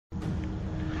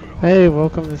Hey,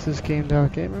 welcome. This is Gamer.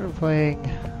 We're playing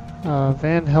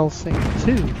Van Helsing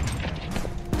 2.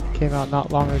 Came out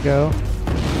not long ago.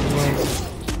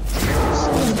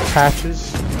 Some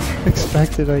patches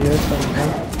expected, I guess. I don't know.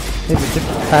 Maybe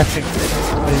different patching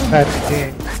for the patch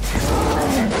game.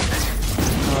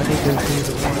 Oh, I need to do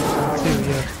the 1 and 2,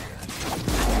 yeah.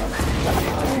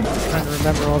 I'm trying to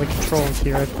remember all the controls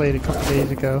here. I played a couple days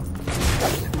ago.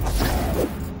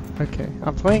 Okay,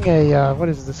 I'm playing a, what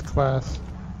is this class?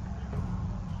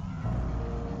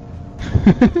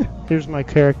 Here's my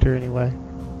character anyway.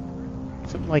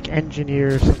 Something like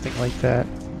engineer or something like that.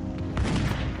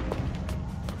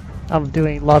 I'm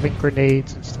doing lobbing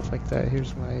grenades and stuff like that.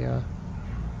 Here's my,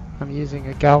 I'm using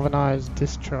a galvanized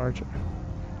discharger.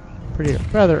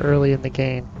 Rather early in the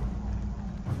game.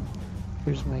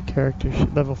 Here's my character,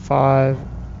 level 5,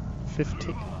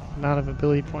 15 amount of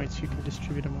ability points you can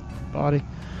distribute among the body.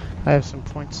 I have some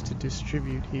points to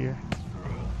distribute here.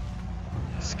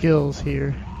 Skills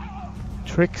here.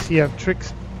 Tricks, you have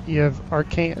tricks, you have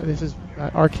arcane, this is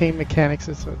arcane mechanics,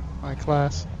 is my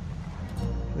class.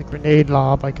 The grenade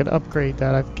lob, I could upgrade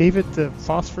that. I gave it the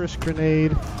phosphorus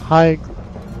grenade, high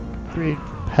grade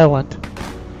propellant,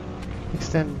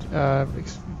 extend,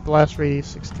 blast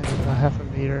radius extended a half a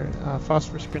meter,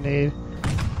 phosphorus grenade,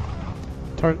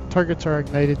 targets are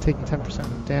ignited taking 10%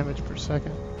 of damage per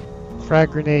second, frag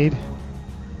grenade,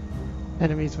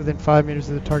 enemies within 5 meters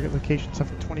of the target location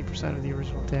suffer 20% of the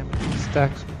original damage. It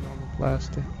stacks with normal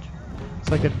blast damage.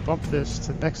 So I could bump this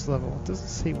to next level. It doesn't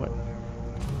say what.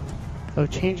 Oh,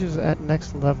 changes at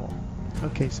next level.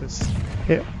 Okay, so it's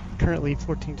currently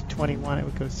 14 to 21. It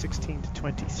would go 16 to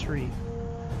 23.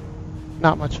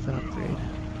 Not much of an upgrade.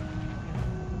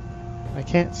 I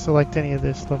can't select any of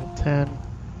this. Level 10.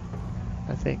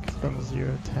 I think level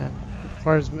 0, 10.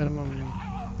 Requires minimum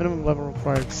level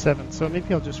required 7, so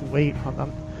maybe I'll just wait on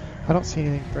them. I don't see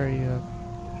anything very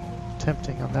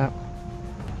tempting on that one.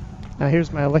 Now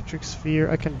here's my electric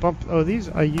sphere. I can bump. Oh, these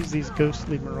I use these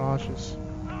ghostly mirages.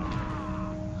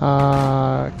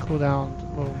 Cooldown.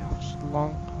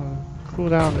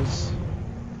 Cooldown is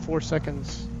 4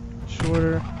 seconds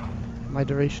shorter. My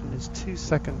duration is 2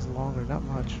 seconds longer. Not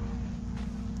much.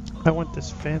 I want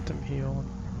this phantom heal,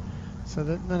 so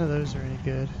that none of those are any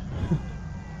good.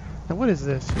 And what is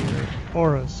this here?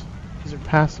 Auras. These are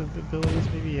passive abilities,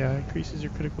 maybe. Increases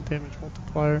your critical damage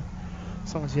multiplier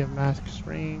as long as you have max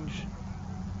range.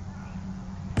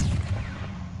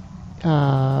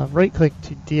 Right click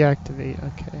to deactivate.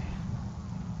 Okay.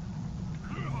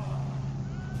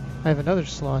 I have another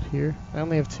slot here. I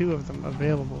only have 2 of them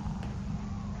available.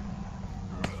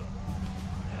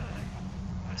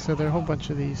 So there are a whole bunch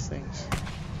of these things.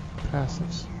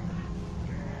 Passives.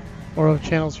 Aura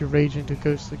channels your rage into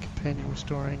ghostly companion,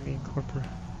 restoring the incorporate.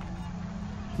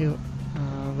 Heals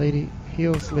Lady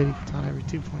Katana every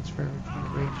 2 points for every point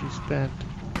of rage you spend.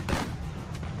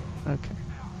 Okay.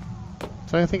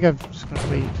 So I think I'm just gonna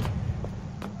wait.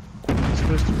 It's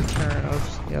supposed to return.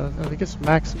 I guess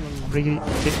maximum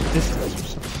distance or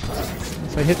something.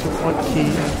 So I hit the 1 key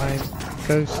and my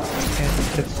ghost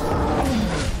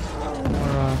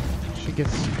she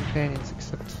gets companions,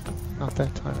 except not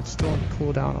that time. It's still on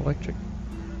cooldown. Electric.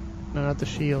 No, not the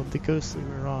shield. The ghostly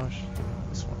mirage.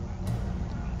 This one.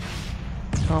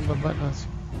 Combo buttons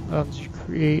you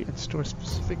create and store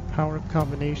specific power-up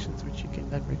combinations, which you can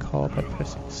then recall by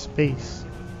pressing space.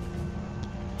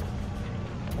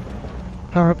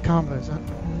 Power-up combos. I don't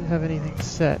really have anything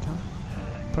set. Huh?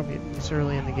 Probably this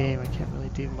early in the game. I can't really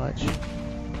do much.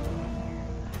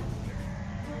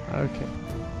 Okay.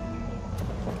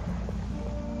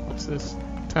 What's this?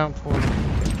 Town Fort.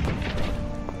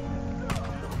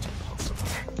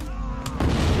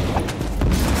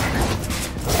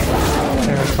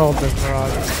 They're called the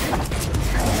Mirage.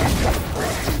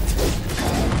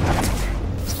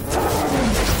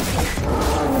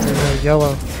 There's a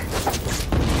yellow.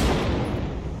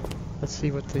 Let's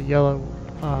see what the yellow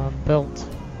belt.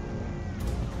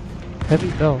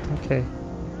 Heavy belt, okay.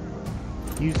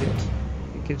 Use it.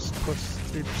 It gives plus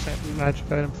 3% magic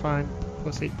item find.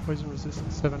 Plus 8 poison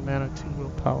resistance, 7 mana, 2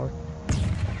 willpower.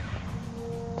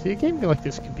 See, a game like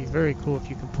this can be very cool if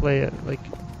you can play it, like,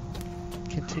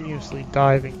 continuously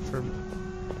diving for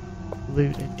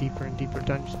loot in deeper and deeper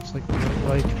dungeons like we would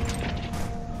like.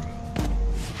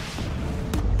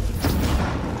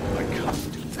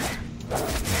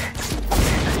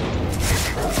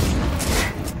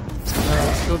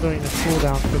 I'm still doing the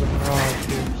cooldown for the Mirage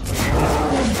here.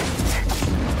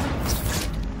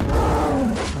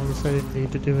 I didn't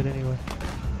need to do it anyway.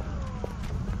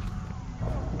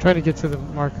 I'm trying to get to the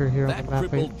marker here on the map. That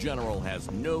crippled general has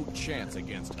no chance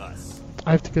against us.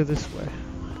 I have to go this way.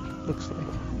 Looks like.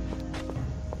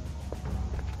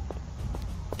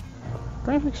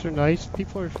 Graphics are nice.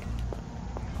 People are...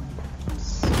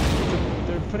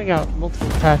 They're putting out multiple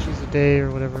patches a day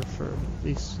or whatever for at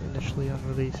least initially on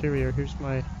release. Here we are. Here's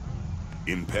my...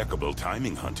 Impeccable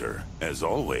timing, Hunter. As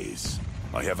always.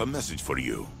 I have a message for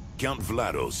you. Count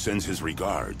Vlados sends his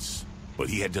regards, but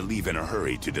he had to leave in a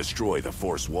hurry to destroy the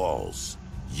Force walls.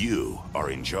 You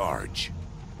are in charge.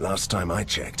 Last time I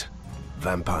checked,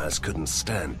 vampires couldn't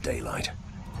stand daylight.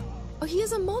 Oh, he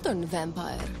is a modern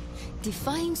vampire,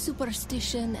 defying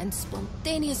superstition and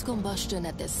spontaneous combustion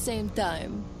at the same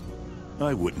time.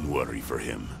 I wouldn't worry for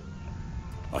him.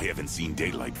 I haven't seen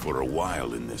daylight for a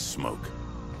while in this smoke.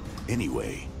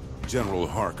 Anyway, General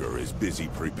Harker is busy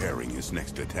preparing his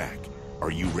next attack. Are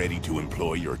you ready to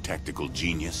employ your tactical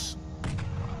genius?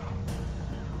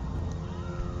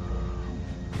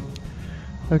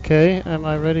 Okay, am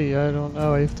I ready? I don't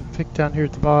know. I have to pick down here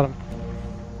at the bottom.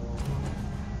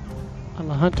 I'm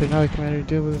a hunter, not a commander.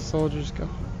 Deal with the soldiers. Go.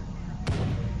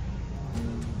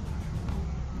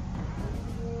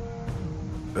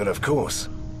 But of course,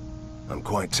 I'm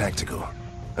quite tactical,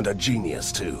 and a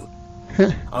genius too.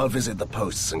 I'll visit the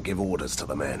posts and give orders to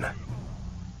the men.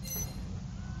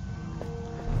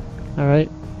 Alright,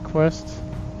 quests.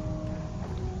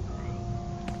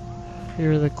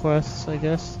 Here are the quests, I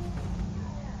guess.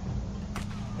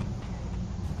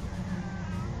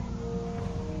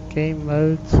 Game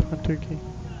modes, Hunter game.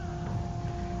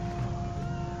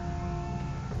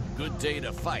 Good day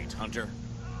to fight, Hunter.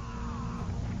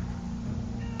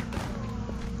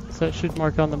 So it should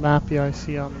mark on the map. Yeah, I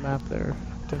see on the map there.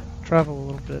 To travel a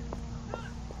little bit.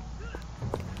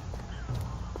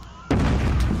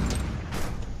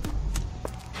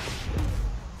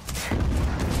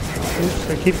 Oops,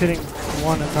 I keep hitting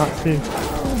one and not two.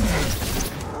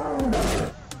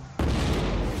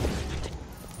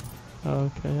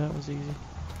 Okay, that was easy.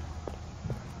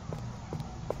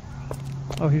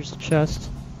 Oh, here's a chest.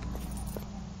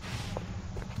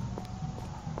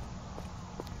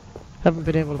 Haven't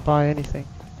been able to buy anything.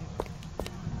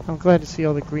 I'm glad to see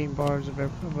all the green bars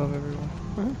above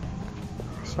everyone.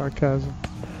 Sarcasm.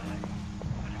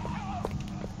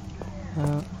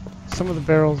 Some of the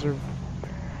barrels are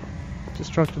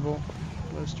destructible,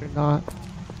 most are not.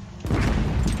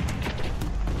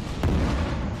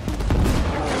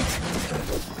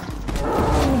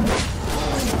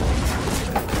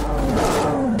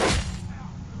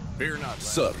 Fear not,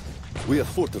 Sir, we have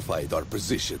fortified our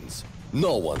positions.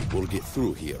 No one will get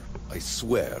through here, I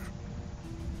swear.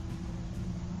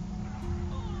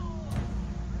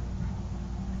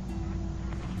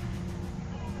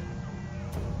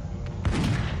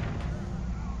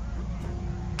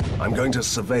 I'm going to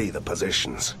survey the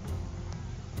positions.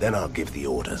 Then I'll give the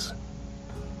orders.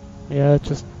 Yeah, it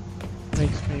just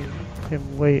makes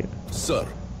him wait. Sir,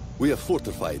 we have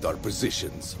fortified our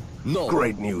positions. No.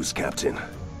 Great news, Captain.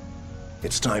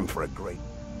 It's time for a great...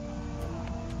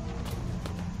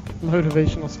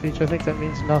 Motivational speech, I think that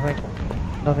means nothing.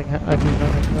 Nothing, I do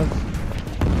nothing.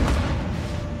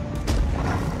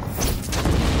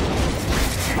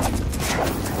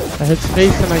 I hit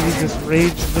space and I use this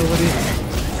rage ability.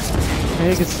 I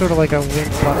think it's sort of like a win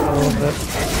button a little bit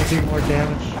to do more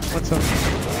damage. Once I'm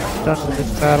done with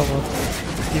this battle, I'll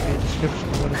give you a description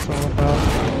of what it's all about.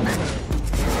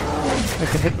 I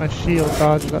can hit my shield,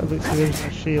 dodge that, there's my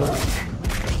shield.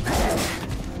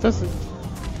 It doesn't...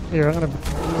 Here, I'm gonna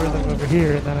lure them over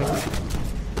here and then I can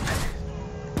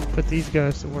put these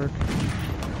guys to work.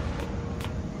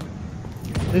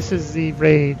 This is the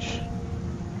rage.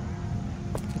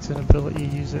 It's an ability,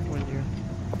 you use it when you're...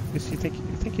 You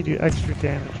think you do extra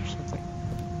damage or something.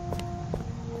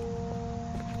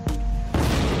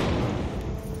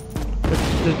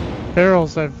 The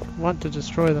barrels, I want to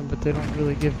destroy them, but they don't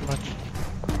really give much.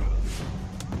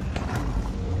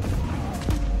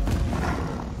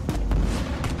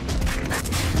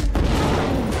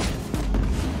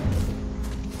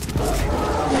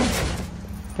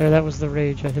 There, that was the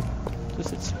rage. I just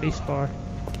hit spacebar.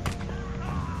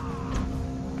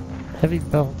 Heavy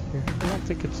belt here. I don't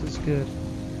think it's as good.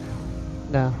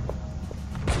 No.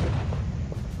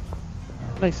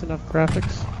 Nice enough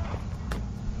graphics.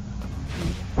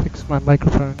 Fix my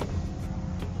microphone.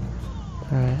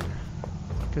 Alright.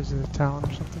 Goes to the town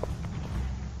or something.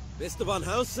 Mr. Van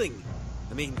Helsing.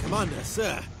 Commander,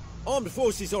 sir. Armed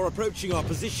forces are approaching our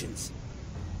positions.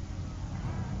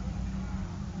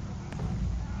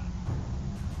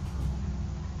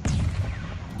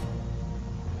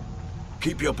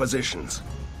 Keep your positions.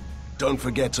 Don't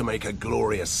forget to make a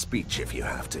glorious speech if you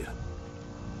have to.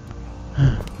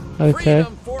 Okay.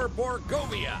 Freedom for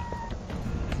Borgovia.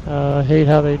 I hate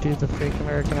how they do the fake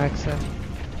American accent.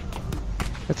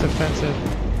 It's offensive.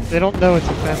 They don't know it's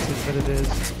offensive, but it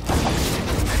is.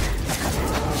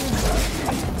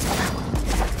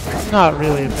 Not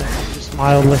really offensive, just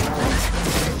mildly.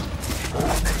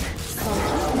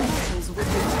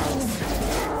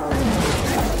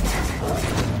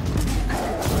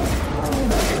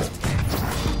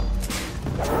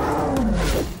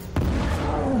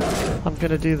 I'm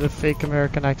gonna do the fake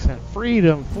American accent.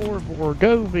 Freedom for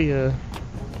Borgovia.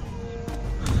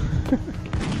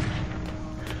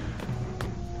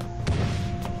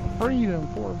 Freedom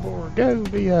for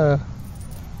Borgovia.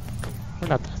 We're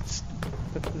not that.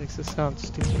 That makes us sound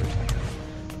stupid.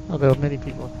 Although many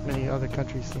people, many other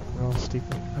countries think we're all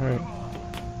stupid. All right.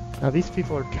 Now these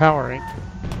people are cowering.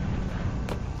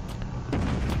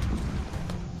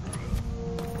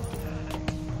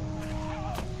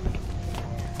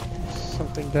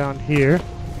 Something down here.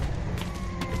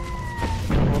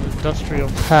 Old industrial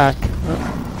pack.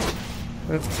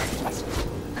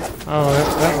 Oh,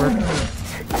 that worked.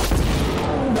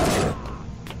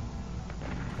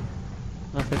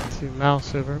 Nothing to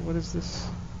mouse over. What is this?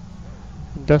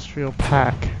 Industrial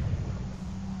pack.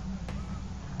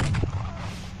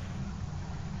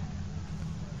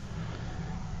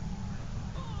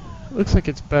 Looks like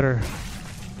it's better.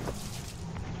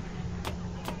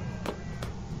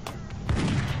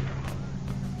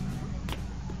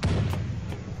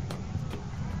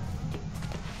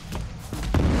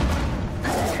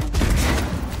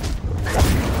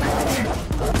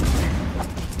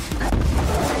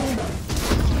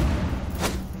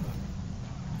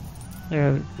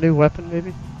 Yeah, new weapon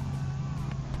maybe?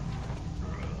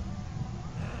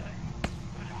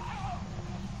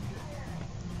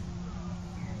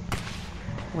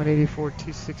 $184,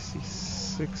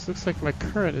 $266. Looks like my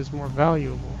current is more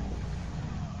valuable.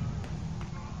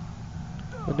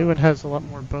 The new one has a lot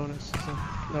more bonus. So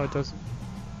no, it doesn't.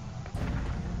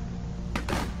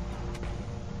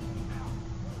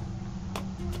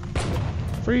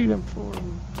 Freedom for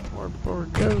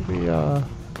Borgovia.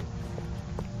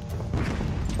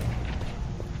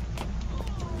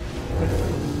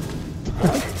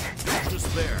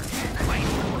 Just there. Fight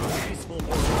for a peaceful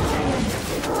world.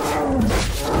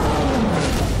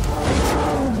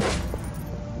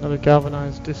 Another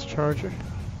galvanized discharger.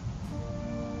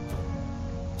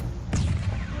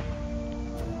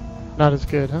 Not as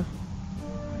good, huh?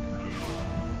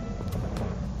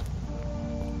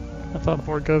 I thought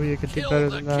Borgovia could do better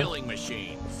than that. Killing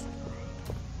machines.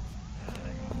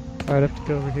 Alright, I have to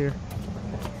go over here.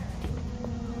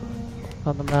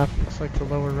 On the map, looks like the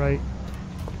lower right.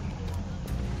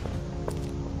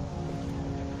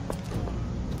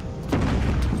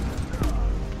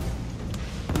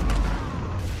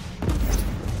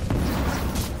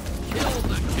 Kill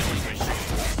the killing machines.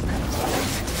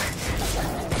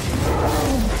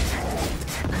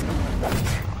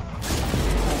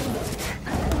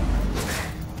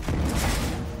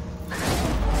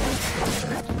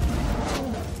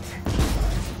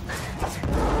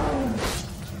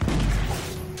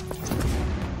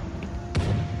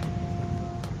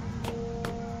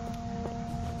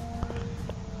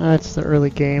 That's the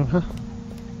early game, huh?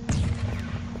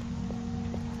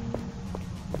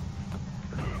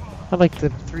 I like the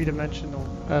three-dimensional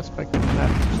aspect of the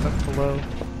map for stuff below.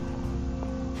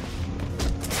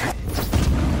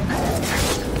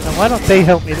 Now why don't they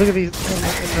help me? Look at these in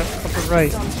the upper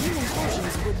right.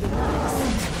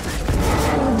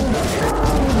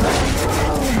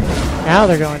 Now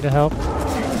they're going to help.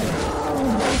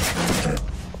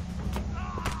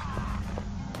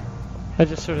 I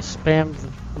just sort of spammed the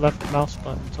left mouse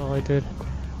button, that's all I did.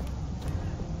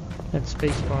 And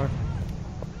spacebar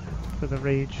for the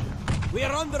rage. We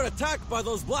are under attack by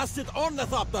those blasted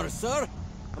ornithopters, sir.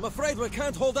 I'm afraid we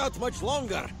can't hold out much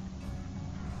longer.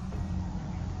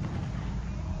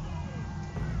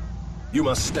 You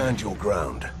must stand your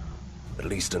ground. At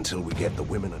least until we get the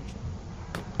women and...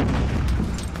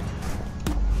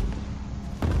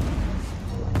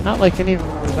 Not like any of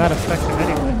them were that effective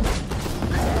anyway.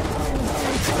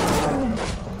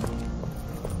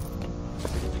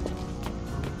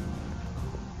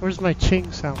 Where's my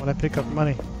ching sound when I pick up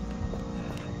money?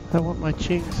 I want my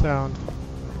ching sound.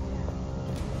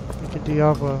 Like in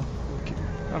Diablo.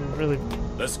 I'm really...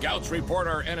 The scouts report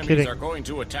our enemies kidding. are going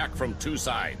to attack from two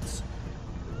sides.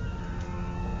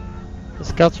 The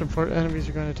scouts report enemies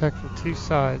are going to attack from two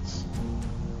sides.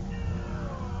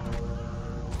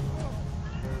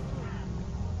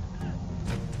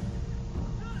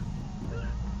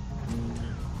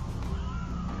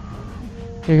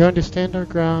 You're going to stand our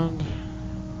ground.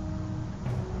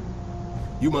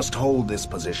 You must hold this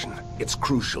position. It's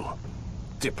crucial.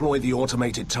 Deploy the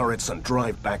automated turrets and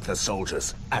drive back the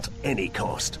soldiers at any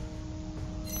cost.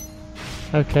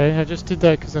 Okay, I just did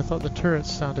that because I thought the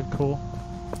turrets sounded cool.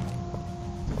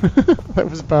 That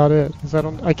was about it. Because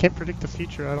I can't predict the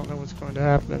future. I don't know what's going to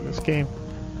happen in this game.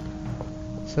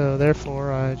 So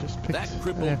therefore, I just picked. That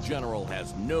crippled general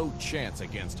has no chance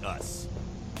against us.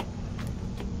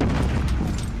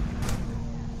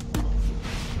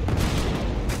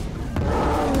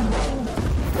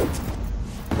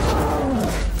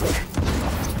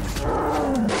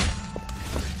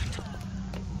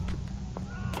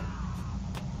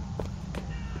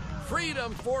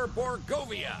 Freedom for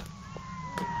Borgovia!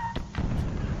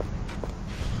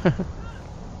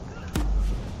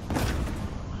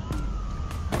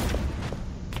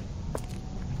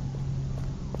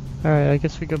 Alright, I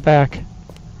guess we go back.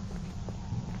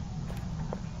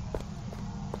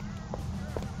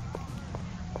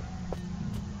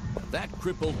 That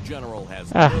crippled general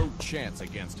has no chance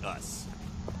against us.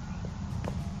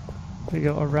 We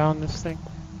go around this thing.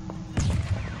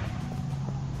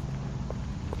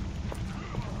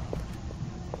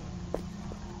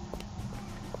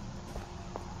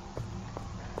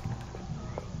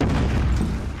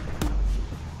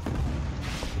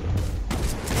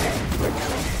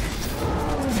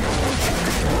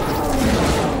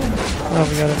 Oh,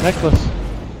 we got a necklace.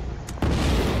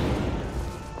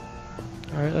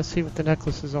 Alright, let's see what the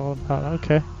necklace is all about.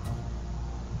 Okay.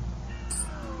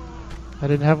 I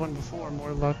didn't have one before.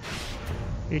 More luck.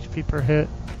 HP per hit.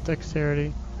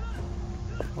 Dexterity.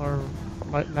 Or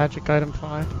magic item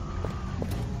find.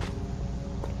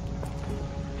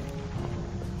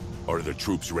 Are the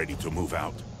troops ready to move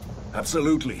out?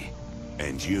 Absolutely.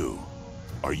 And you?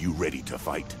 Are you ready to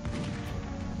fight?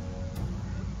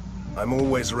 I'm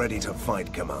always ready to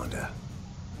fight, Commander.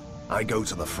 I go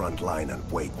to the front line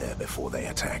and wait there before they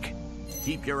attack.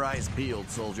 Keep your eyes peeled,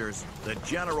 soldiers. The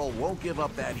general won't give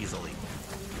up that easily.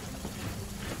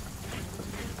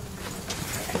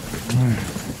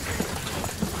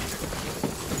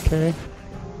 Okay.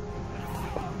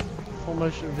 Full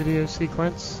motion video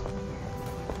sequence.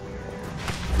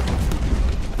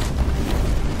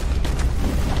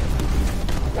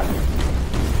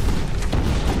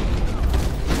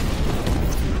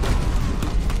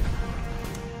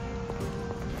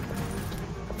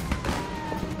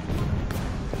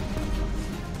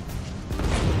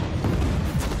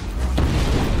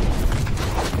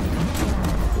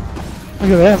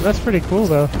 Look at that, that's pretty cool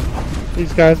though.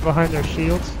 These guys behind their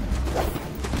shields.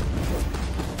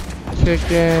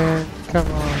 Chicken, come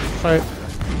on,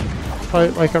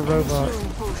 fight like a robot.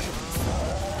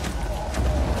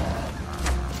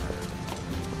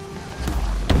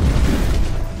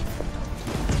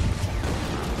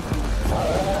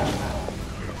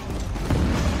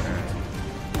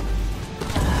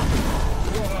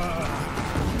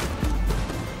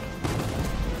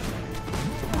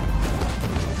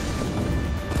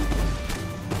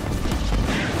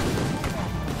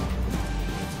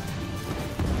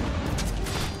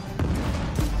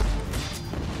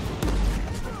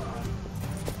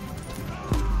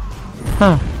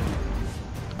 Huh.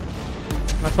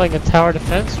 Am I playing a tower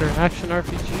defense or an action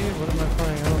RPG? What am I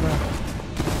playing? I don't know.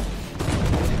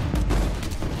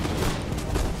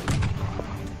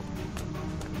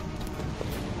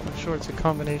 I'm sure it's a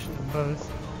combination of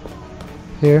both.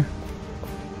 Here.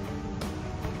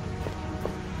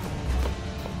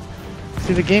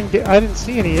 See, the game, I didn't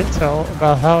see any intel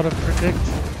about how to predict.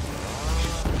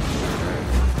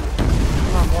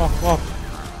 Come on, walk.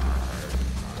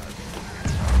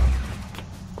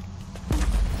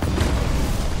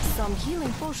 Some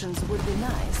healing potions would be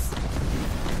nice.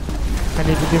 I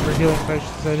need to give her healing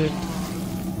potions, I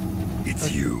didn't.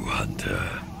 It's you,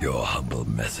 Hunter. Your humble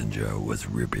messenger was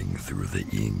ripping through the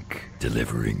ink,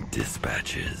 delivering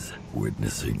dispatches,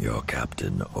 witnessing your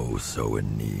captain oh so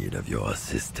in need of your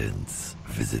assistance.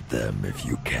 Visit them if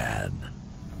you can.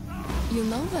 You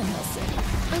know, Van Helsing,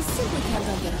 I simply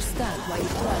can't understand why you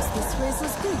trust this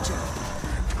faceless creature.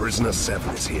 Prisoner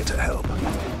 7 is here to help.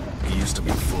 He used to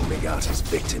be Fulmigati's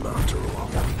victim after all.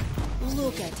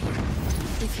 Look at him.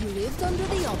 If you lived under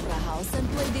the opera house and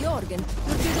played the organ,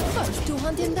 you'd be the first to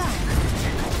hunt him down.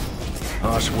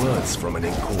 Harsh words from an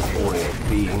incorporeal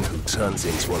being who turns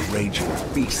into a raging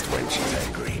beast when she's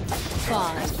angry.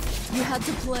 Fine. You had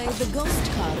to play the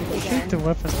ghost card again. Shoot the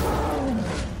weapon.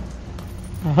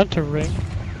 A hunter ring.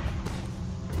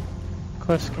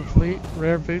 Quest complete.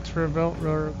 Rare boots, rare belt,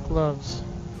 rare gloves.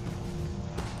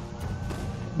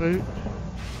 Boot.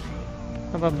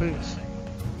 How about boots?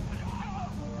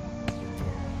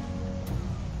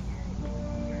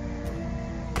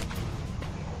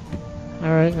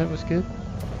 Alright, that was good.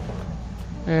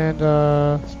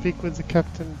 And speak with the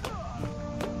captain.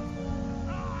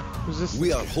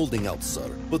 We are holding out, sir,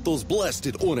 but those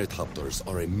blasted ornithopters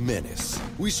are a menace.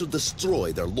 We should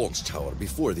destroy their launch tower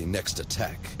before the next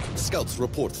attack. Scouts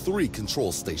report 3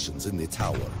 control stations in the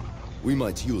tower. We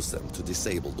might use them to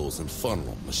disable those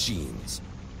infernal machines.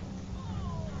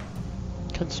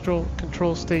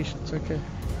 Control stations, okay.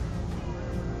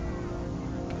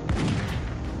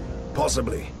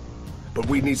 Possibly. But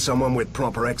we need someone with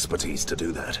proper expertise to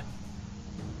do that.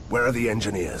 Where are the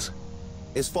engineers?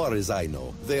 As far as I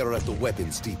know, they are at the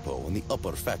weapons depot on the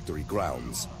upper factory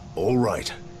grounds. All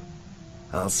right.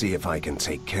 I'll see if I can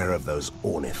take care of those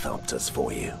ornithopters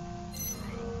for you.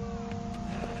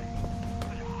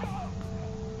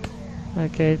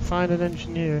 Okay, find an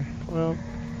engineer. Well,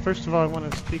 first of all, I want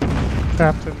to speak with the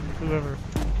captain, whoever.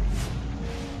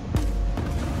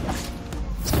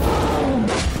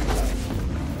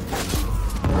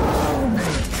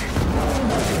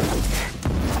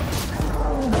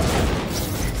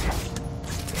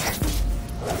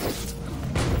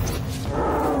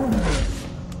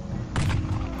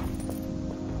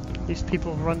 These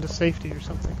people run to safety or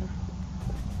something.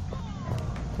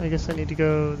 I guess I need to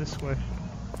go this way.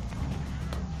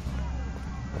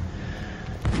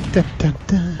 Dun, dun,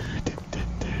 dun, dun, dun,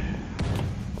 dun.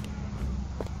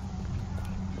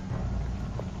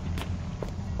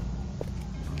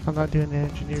 I'm not doing the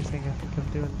engineer thing, I think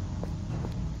I'm doing.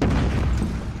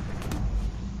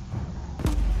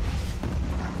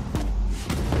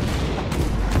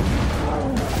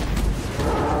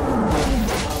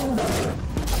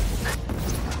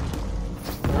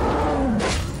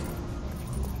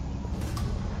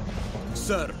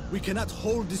 Sir, we cannot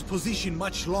hold this position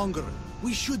much longer.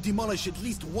 We should demolish at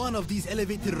least one of these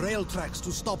elevated rail tracks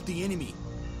to stop the enemy.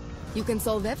 You can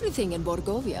solve everything in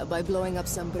Borgovia by blowing up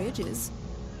some bridges.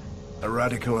 A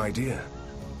radical idea.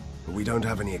 But we don't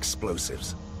have any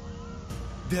explosives.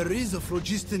 There is a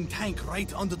phlogiston tank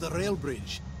right under the rail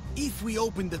bridge. If we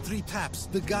open the 3 taps,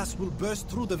 the gas will burst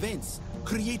through the vents,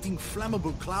 creating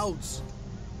flammable clouds.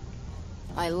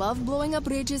 I love blowing up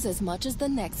bridges as much as the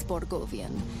next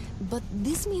Borgovian. But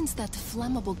this means that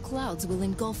flammable clouds will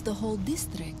engulf the whole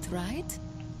district, right?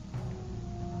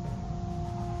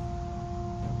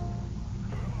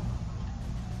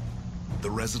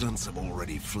 The residents have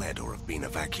already fled or have been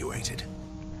evacuated,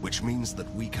 which means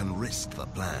that we can risk the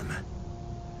plan.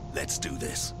 Let's do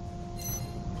this.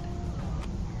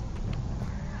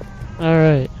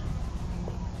 Alright.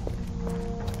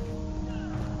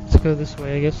 Let's go this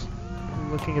way, I guess.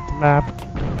 I'm looking at the map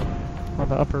on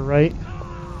the upper right.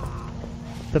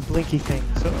 The blinky thing.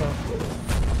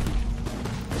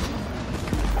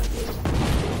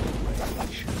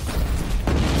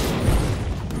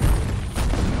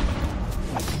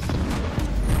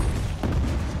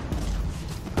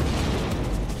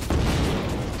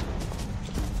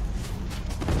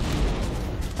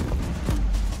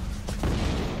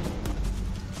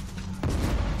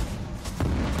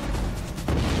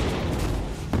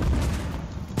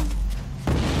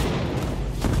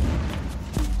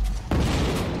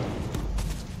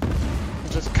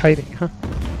 Kiting, huh?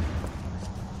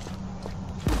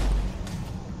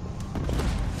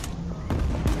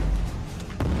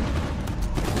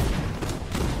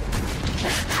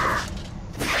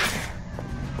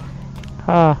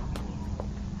 Ah.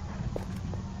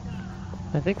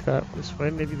 I think that this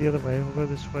way, maybe the other way. We'll go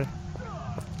this way.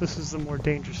 This is the more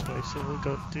dangerous way, so we'll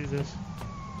go do this.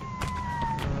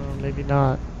 Maybe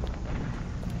not.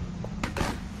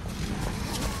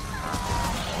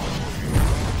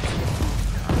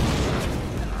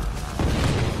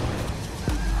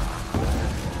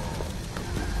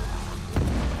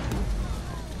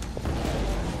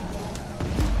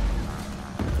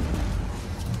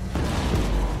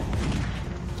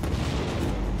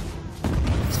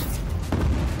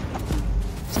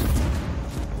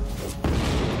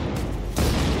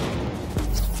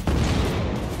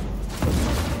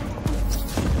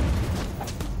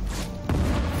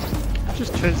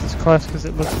 Chose this class because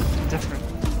it looks different.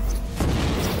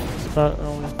 It's about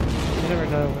you never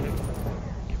know when you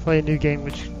play a new game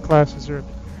which classes are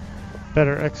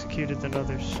better executed than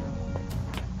others.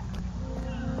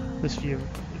 This view,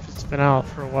 if it's been out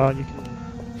for a while, you can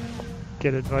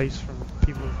get advice from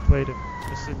people who've played it.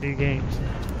 This is a new game. So.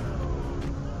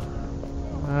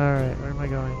 Alright, where am I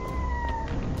going?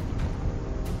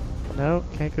 No,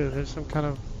 can't go. There's some kind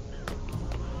of...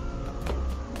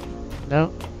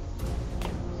 No.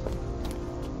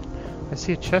 I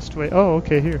see a chest way. Oh,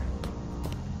 okay, here.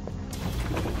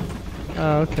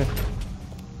 Oh, okay.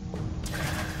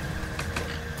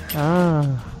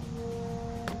 Ah.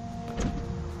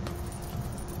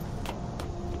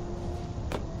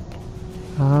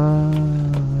 Ah,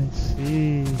 I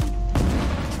see.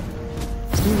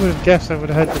 Who would have guessed I would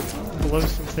have had to blow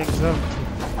some things up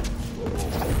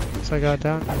once I got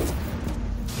down here.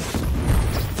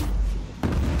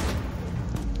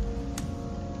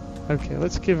 Okay,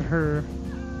 let's give her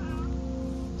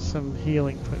some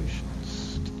healing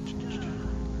potions.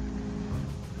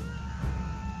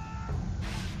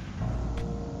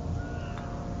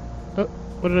 Oh,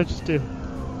 what did I just do?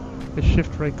 I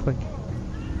shift right click.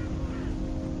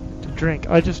 To drink.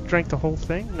 I just drank the whole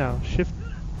thing? No, shift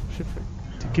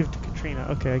to give to Katrina.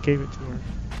 Okay, I gave it to her.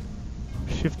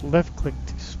 Shift left click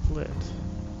to split.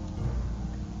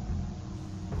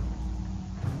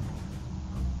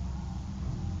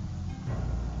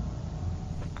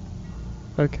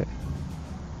 Okay.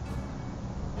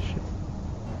 Shift.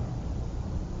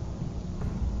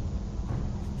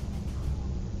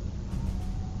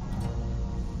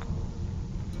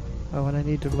 Oh, and I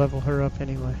need to level her up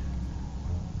anyway.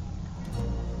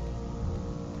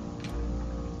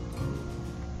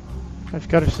 I've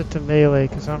got her set to melee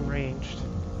because I'm ranged.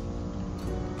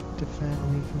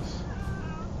 Defend weakness.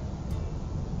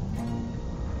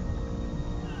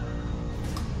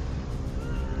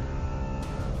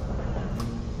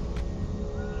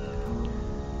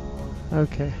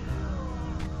 Okay.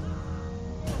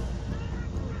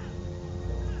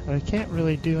 But I can't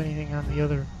really do anything on the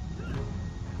other.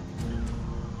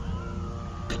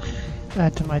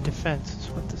 Add to my defense is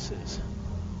what this is.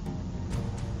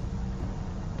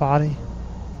 Body,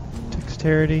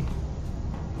 dexterity,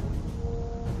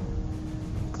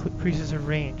 increases her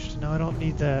range. No, I don't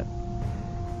need that.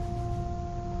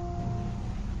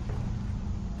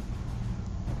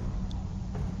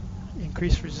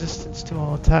 Increase resistance to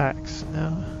all attacks.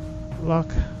 No.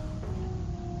 Luck.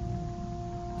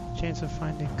 Chance of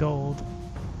finding gold.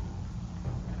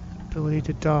 Ability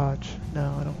to dodge.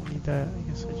 No, I don't need that. I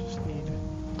guess I just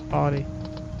need body.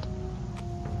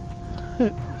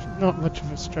 Not much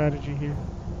of a strategy here.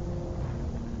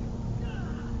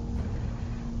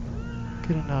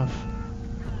 Good enough.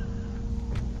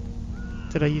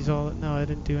 Did I use all that? No, I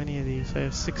didn't do any of these. I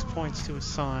have 6 points to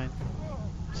assign.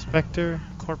 Spectre,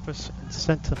 Corpus, and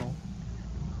Sentinel.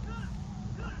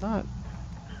 Not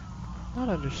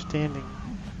understanding.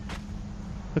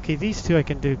 Okay, these two I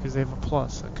can do because they have a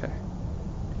plus. Okay.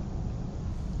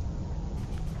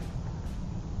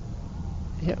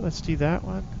 Yeah, let's do that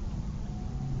one.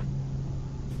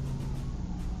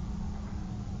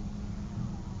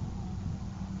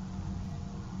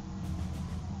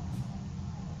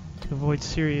 To avoid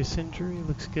serious injury,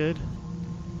 looks good.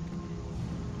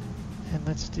 And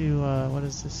let's do, what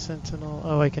is this, Sentinel?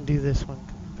 Oh, I can do this one.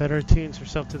 Better attunes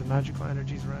herself to the magical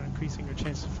energies around, increasing her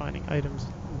chance of finding items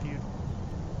in view.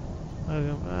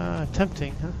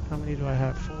 Tempting, huh? How many do I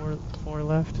have? Four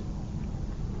left.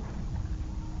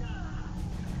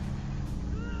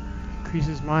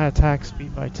 Increases my attack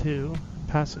speed by 2.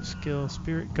 Passive skill,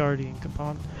 Spirit Guardian,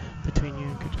 coupon between you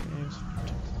and Katrina.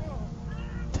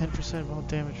 10% of all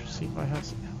damage received by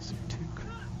Helsing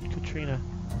to Katrina.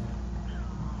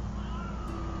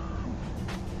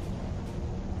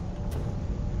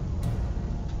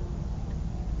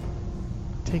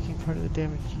 Taking part of the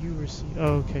damage you receive.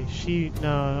 Oh, okay.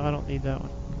 No, I don't need that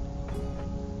one.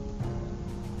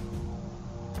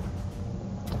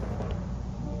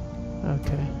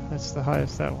 Okay, that's the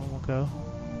highest that one will go.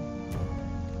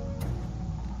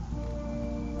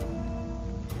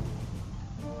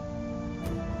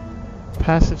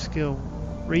 Passive skill,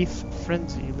 Wraith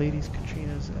Frenzy. Ladies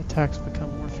Katrina's attacks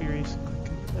become more furious and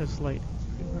quick as light.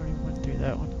 We already went through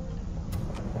that one.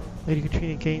 Lady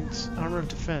Katrina gains Armor of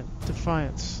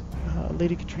Defiance.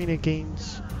 Lady Katrina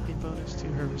gains a bonus to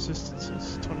her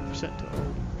resistances. 20% to all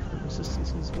her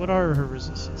resistances. What are her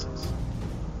resistances?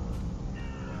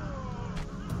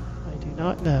 I do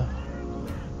not know.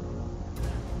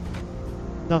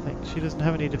 Nothing. She doesn't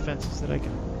have any defenses that I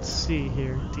can see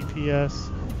here.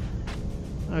 DPS.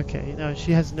 Okay, no,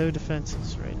 she has no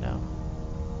defenses right now.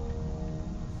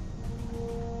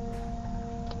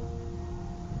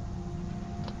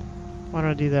 Why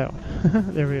don't I do that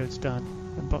one? There we go, it's done.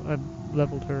 I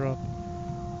leveled her up.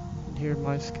 And here are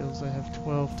my skills. I have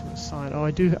 12 to assign. Oh,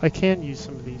 I can use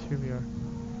some of these. Here we are.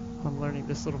 I'm learning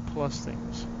this little plus thing.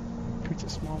 Creates a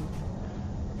small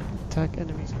attack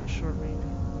enemies in a short range.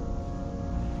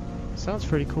 Sounds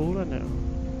pretty cool, doesn't it?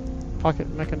 Pocket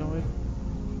Mechanoid.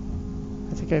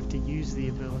 I think I have to use the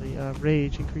ability.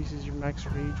 Rage increases your max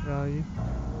rage value.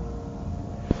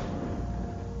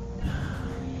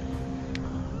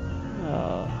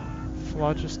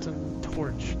 Phlogiston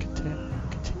Torch.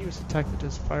 Continuous attack that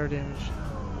does fire damage.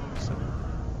 So,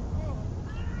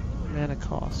 mana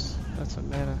costs. That's a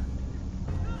mana.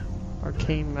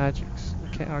 Arcane magics.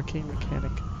 Arcane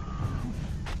mechanic.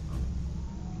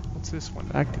 What's this one?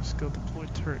 Active skill.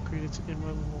 Deployed turret. Creates an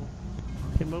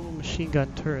immobile machine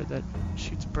gun turret that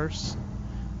shoots bursts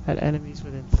at enemies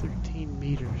within 13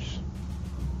 meters.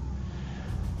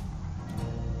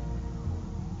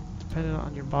 Dependent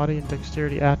on your body and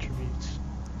dexterity attributes.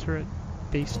 Turret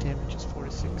base damage is 4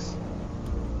 to 6.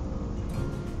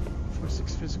 4 to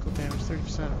 6 physical damage,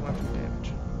 30% of weapon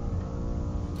damage.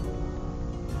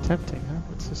 Tempting, huh?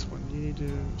 What's this one? You need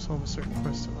to solve a certain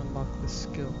quest to unlock this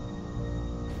skill.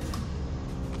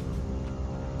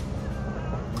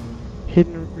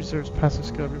 Hidden reserves passive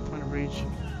skill. Every point of rage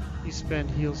you spend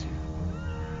heals you.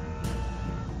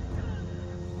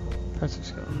 Passive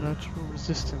skill. Natural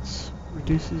resistance.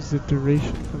 Reduces the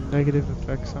duration of negative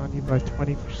effects on you by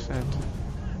 20%.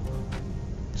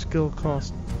 Skill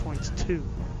cost points 2.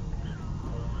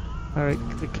 Alright,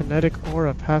 the kinetic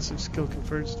aura passive skill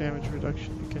confers damage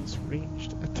reduction against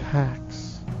ranged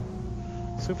attacks.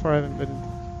 So far I haven't been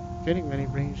getting many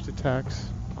ranged attacks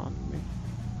on me.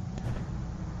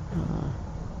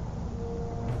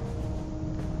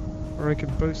 Or I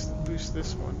could boost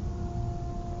this one.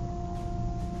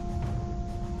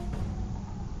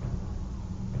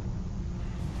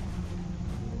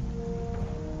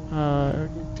 I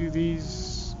can do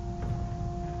these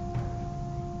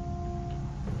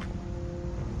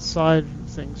side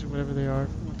things or whatever they are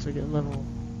once I get level.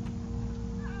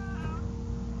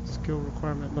 Skill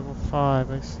requirement level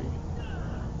 5, I see.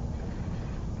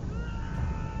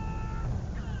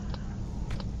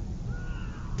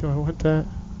 Do I want that?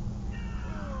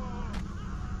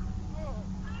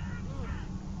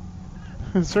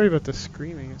 Sorry about the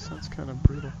screaming, it sounds kind of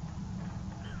brutal.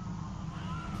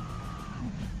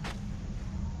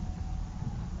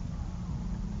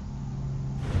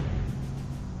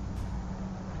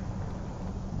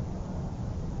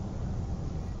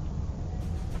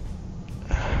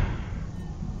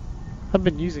 I've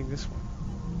been using this one.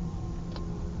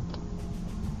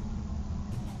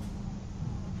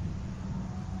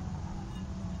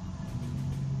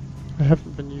 I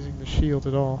haven't been using the shield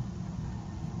at all.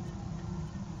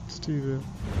 Let's do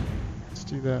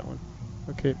that one.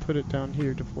 Okay, put it down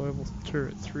here. Deployable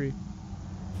turret 3.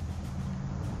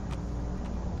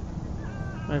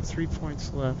 I have 3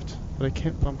 points left, but I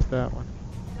can't bump that one.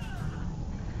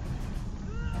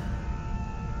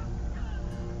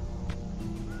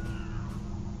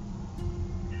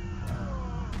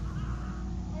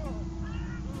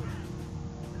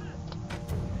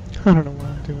 I don't know why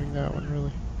I'm doing that one,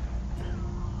 really.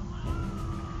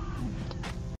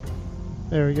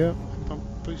 There we go.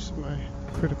 Boosts my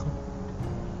critical.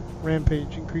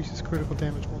 Rampage increases critical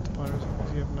damage multiplier as long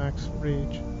as you have max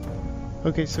rage.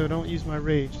 Okay, so don't use my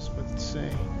rage, is what it's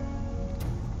saying.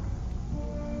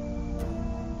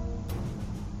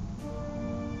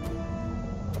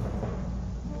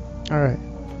 Alright.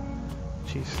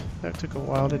 Jeez, that took a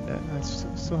while, didn't it? I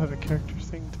still have a character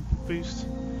thing to boost.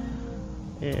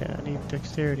 Yeah, I need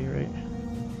dexterity, right?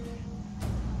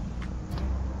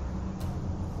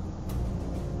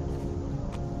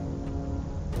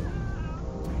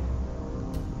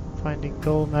 Finding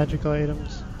gold magical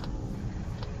items.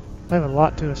 I have a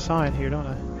lot to assign here, don't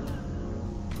I?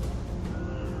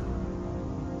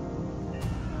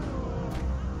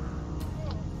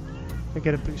 I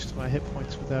get a boost to my hit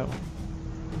points with that one.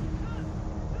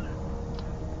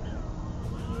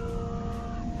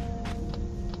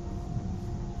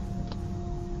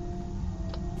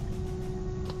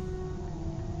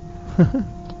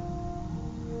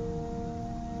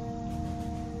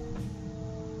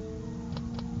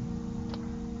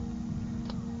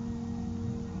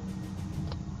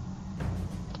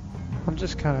 I'm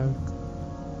just kind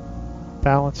of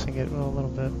balancing it a little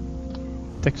bit.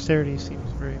 Dexterity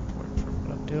seems very important for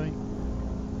what I'm doing.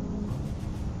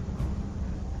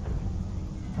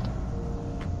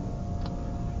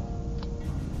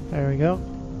 There we go.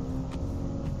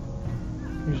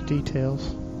 Here's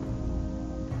details.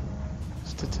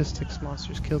 Statistics,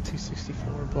 monsters killed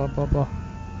 264, blah blah blah.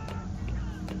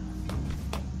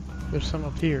 There's some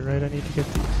up here, right? I need to get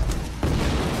these.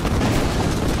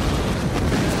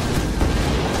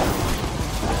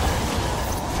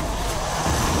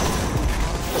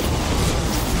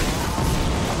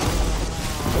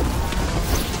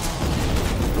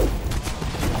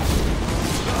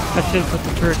 I should have put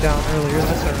the turret down earlier,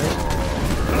 that's alright.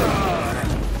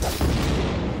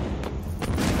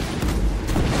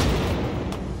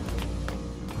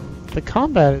 The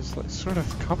combat is like, sort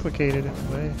of complicated in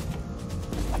a way.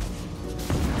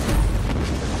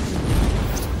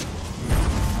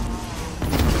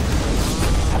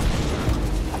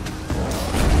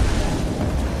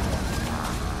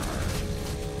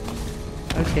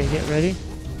 Okay, get ready.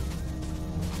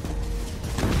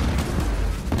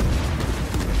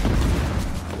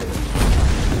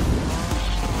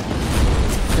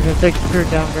 I'm gonna take the turret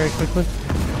down very quickly.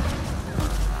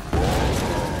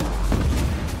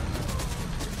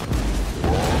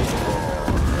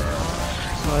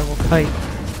 So I will kite.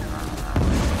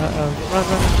 Uh-oh,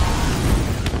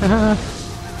 run.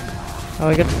 Oh,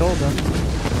 I got the gold though.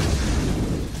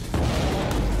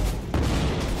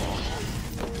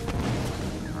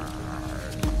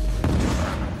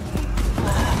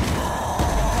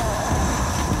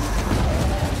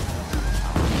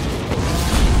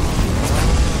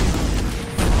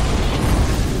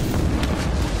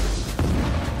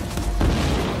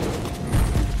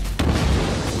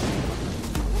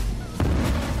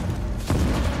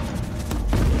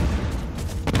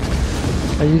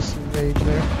 I used some rage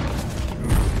there.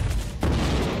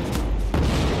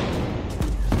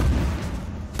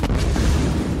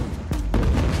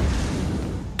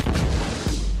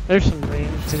 There's some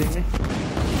range hitting me.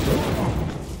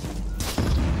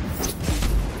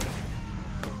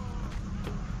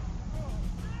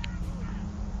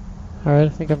 Alright, I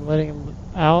think I'm letting him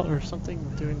out or something,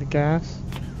 doing the gas.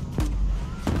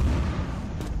 I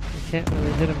can't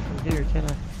really hit him from here, can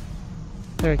I?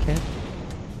 There I can.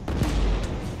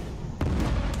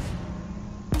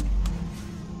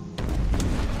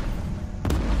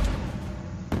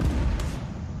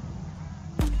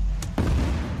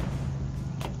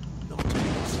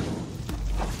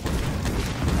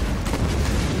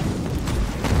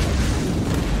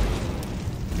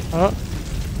 Oh.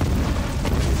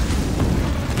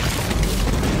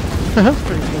 That's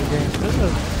pretty cool game.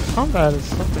 Combat is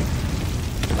something.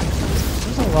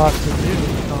 There's a lot to do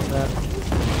in combat.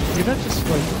 You're not just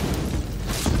like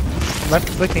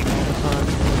left clicking all the time.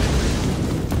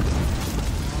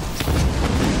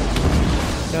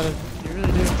 You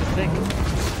really do have to think.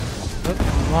 Oh,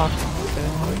 locked. Okay.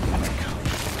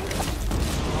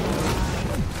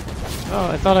 Oh,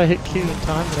 I thought I hit Q in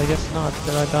time, but I guess not.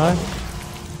 Did I die?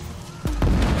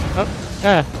 Oh,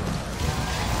 yeah.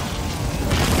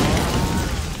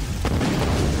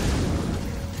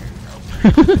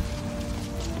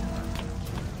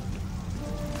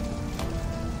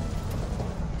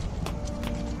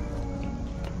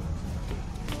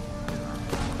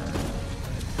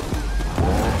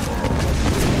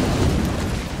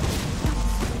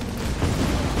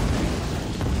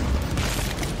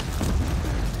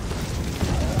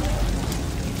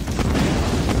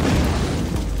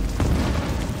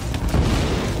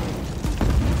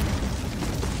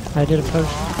 I did a potion.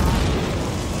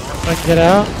 If I can get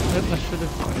out, I should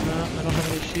have. No, I don't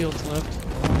have any shields left.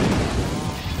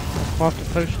 I've popped a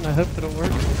potion. I hope it'll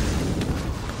work.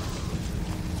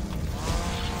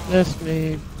 Miss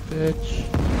me, bitch.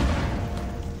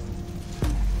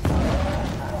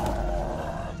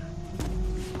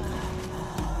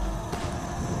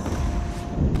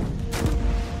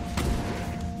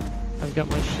 I've got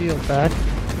my shield back.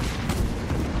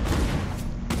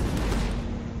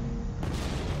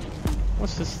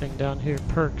 What's this thing down here?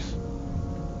 Perks.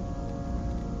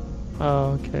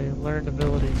 Oh, okay. Learned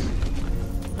abilities.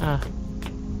 Ah.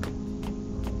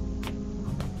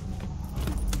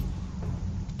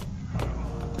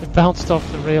 It bounced off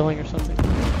the railing or something.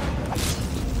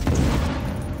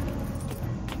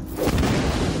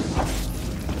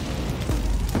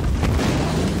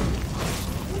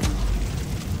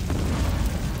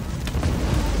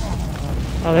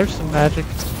 Oh, there's some magic.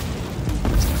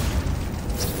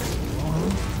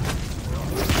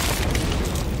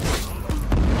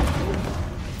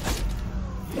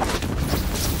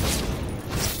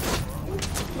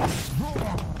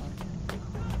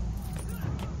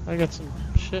 I got some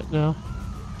shit now.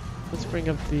 Let's bring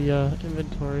up the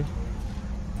inventory.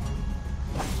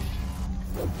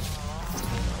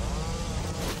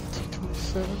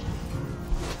 T27.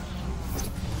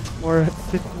 More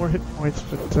hit points,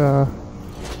 but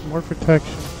more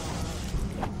protection.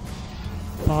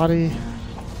 Body.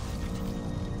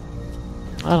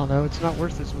 I don't know. It's not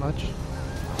worth as much.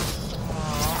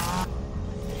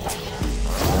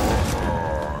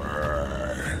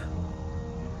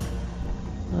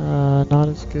 Not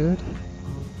as good.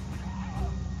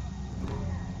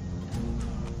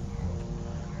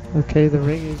 Okay, the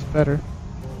ring is better.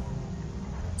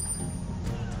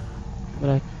 But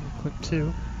I can equip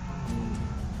 2.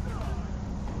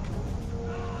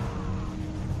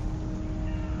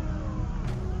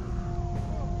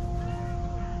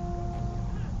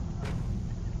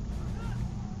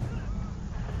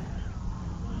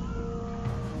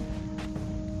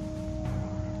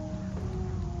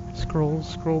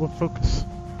 Scroll to focus.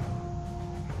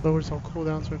 Lowers all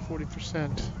cooldowns by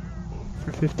 40%.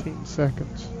 for 15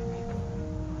 seconds.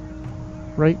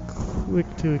 Right click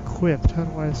to equip. How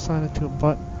do I assign it to a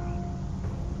button?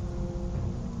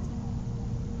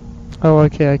 Oh,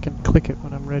 okay, I can click it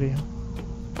when I'm ready.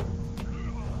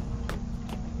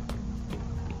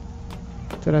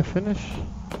 Did I finish?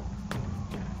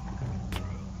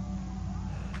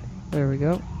 There we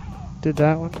go. Did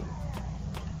that one.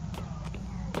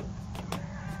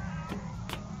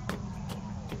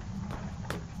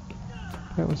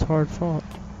 That was hard fought.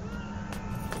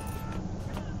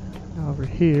 Now over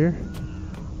here.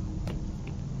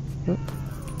 Oh.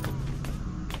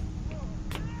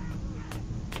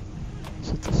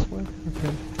 Is it this way?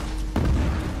 Okay.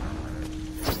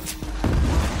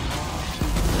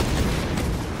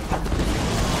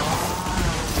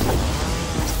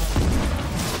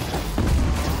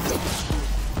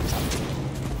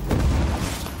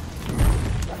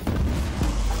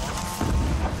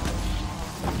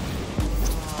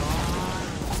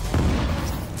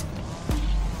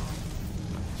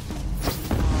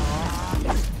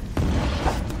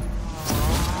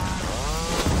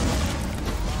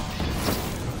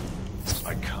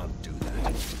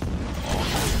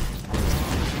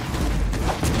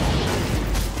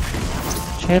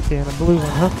 Champion, a blue one,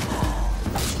 huh?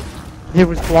 It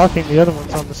was blocking the other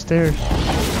ones on the stairs.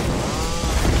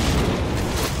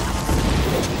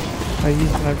 I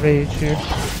used my rage here.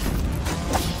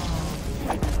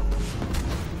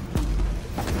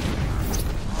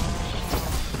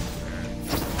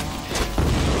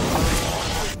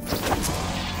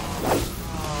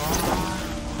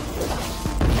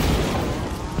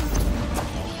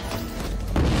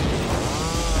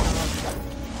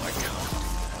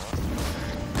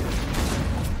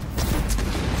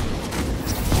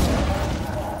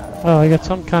 Oh, I got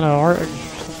some kind of orange or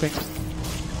something.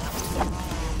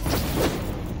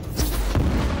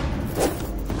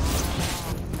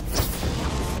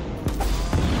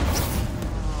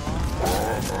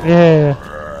 Yeah.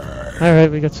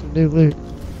 Alright, we got some new loot.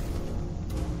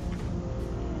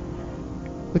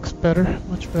 Looks better,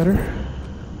 much better.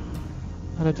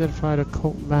 Unidentified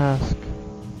occult mask.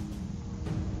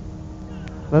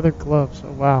 Leather gloves,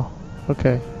 oh wow.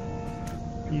 Okay.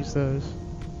 Use those.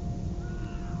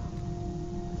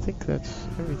 I think that's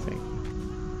everything.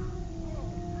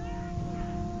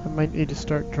 I might need to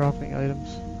start dropping items.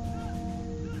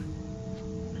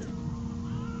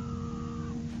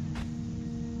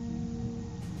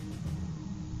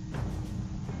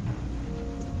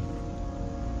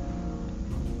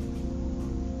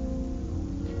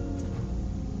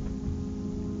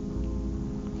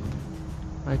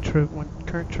 My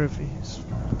current trophy is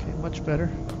okay, much better.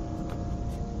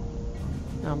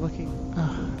 Now I'm looking.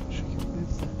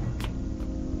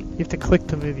 You have to click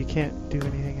to move, you can't do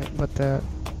anything but that.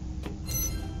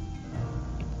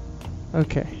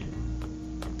 Okay.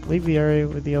 Leave the area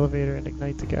with the elevator and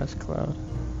ignite the gas cloud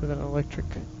with an electric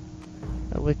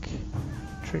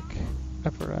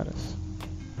apparatus.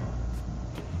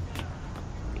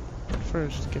 But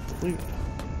first, get the loot.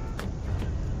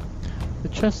 The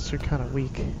chests are kind of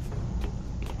weak.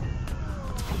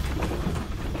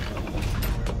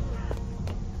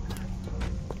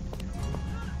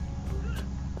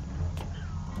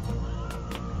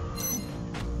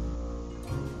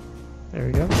 There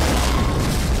we go.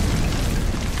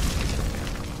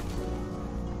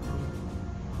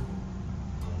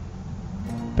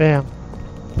 Bam.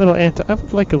 Little I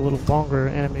would like a little longer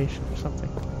animation or something.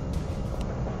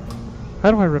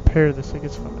 How do I repair this? I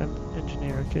guess from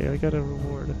engineer. Okay, I got a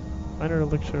reward. Minor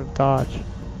elixir of dodge.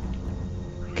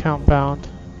 Count bound.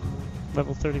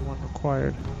 Level 31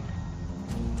 required.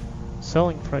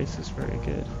 Selling price is very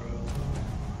good.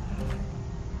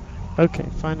 Okay,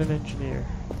 find an engineer.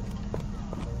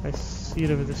 I see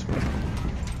it over this way.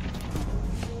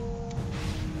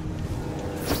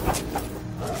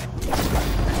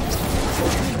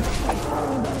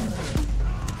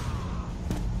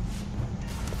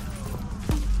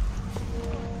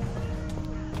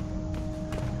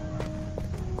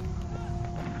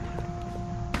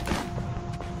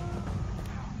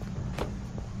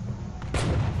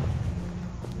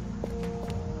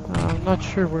 I'm not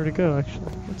sure where to go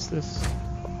actually. What's this?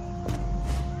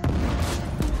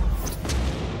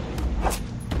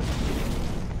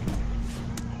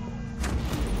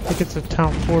 I think it's a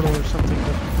town portal or something.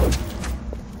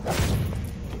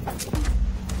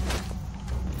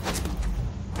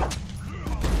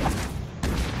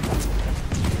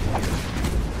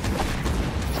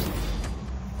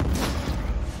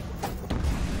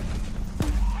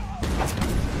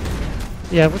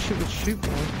 Yeah, I wish it would shoot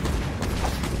more.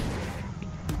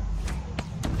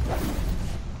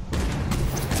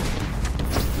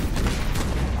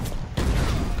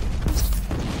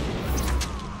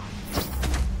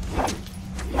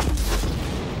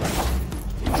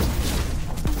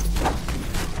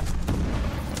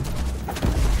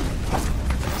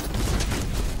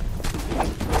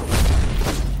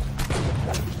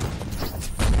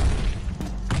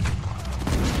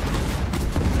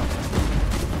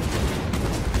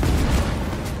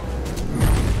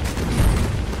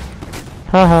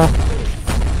 Haha.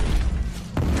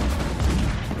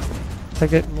 I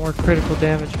get more critical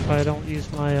damage if I don't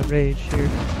use my rage here.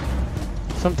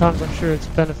 Sometimes I'm sure it's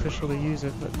beneficial to use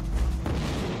it, but...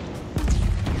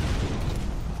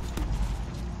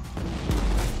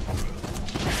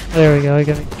 There we go, I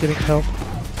getting help.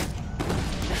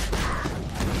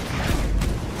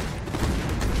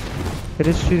 It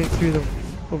is shooting through the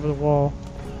over the wall.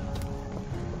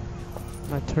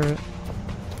 My turret.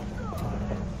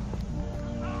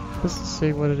 Let's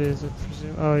see what it is. I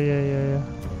presume. Oh yeah.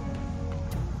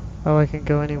 Oh, I can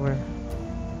go anywhere.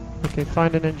 Okay,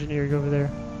 find an engineer. Go over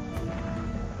there.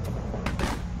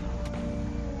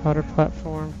 Outer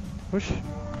platform. Push.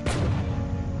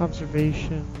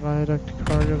 Observation. Viaduct.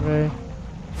 Cargo bay.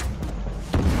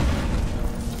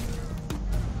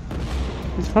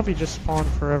 These probably just spawn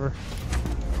forever.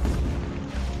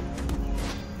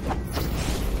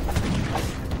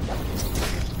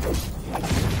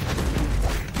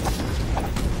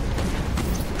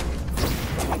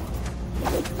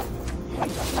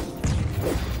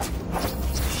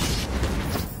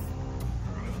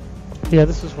 Yeah,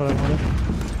 this is what I wanted.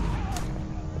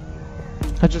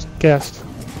 I just guessed.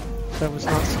 That was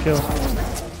not skill.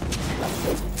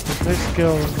 There's no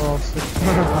skill involved, so it's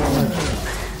not knowledge.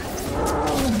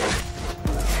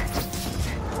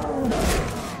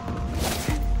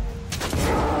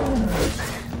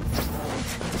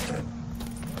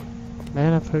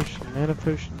 Mana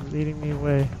potion leading me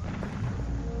away.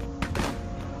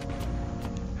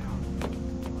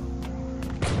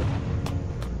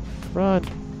 Run!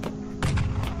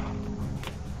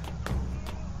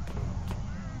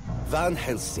 Van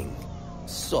Helsing.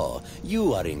 So,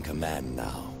 you are in command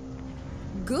now.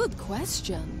 Good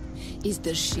question. Is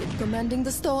the ship commanding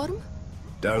the storm?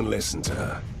 Don't listen to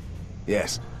her.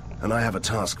 Yes, and I have a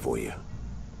task for you.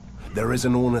 There is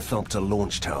an ornithopter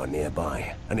launch tower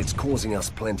nearby, and it's causing us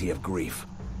plenty of grief.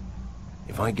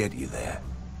 If I get you there,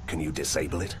 can you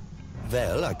disable it?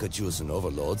 Well, I could use an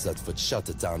overload that would shut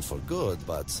it down for good,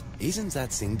 but isn't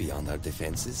that thing beyond our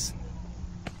defenses?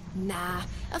 Nah,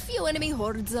 a few enemy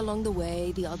hordes along the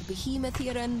way, the odd behemoth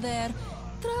here and there.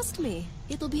 Trust me,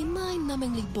 it'll be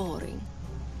mind-numbingly boring.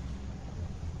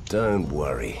 Don't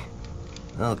worry.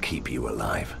 I'll keep you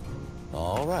alive.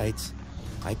 All right.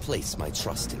 I place my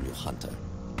trust in you, Hunter.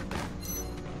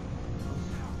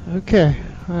 Okay,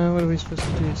 what are we supposed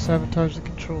to do? Sabotage the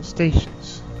control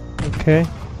stations. Okay.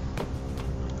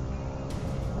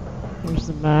 Here's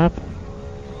the map.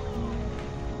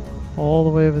 All the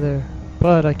way over there.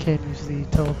 But I can't use the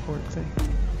teleport thing.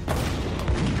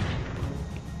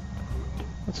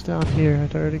 What's down here?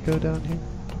 I'd already go down here.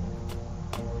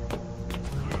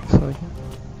 So I can.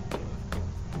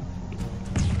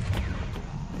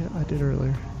 Yeah, I did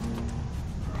earlier.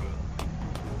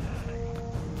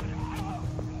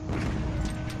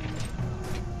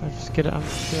 I'm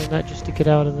doing that just to get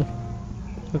out of the...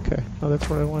 Okay. Oh, that's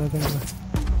where I wanted anyway.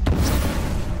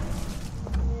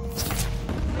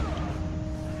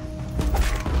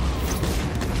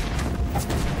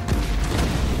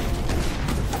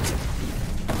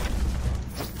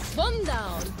 One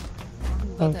down.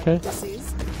 Okay. This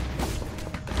is.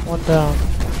 One down.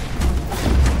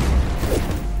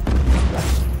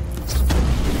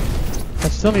 I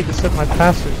still need to set my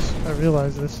passives. I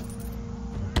realize this.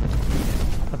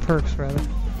 My perks, rather.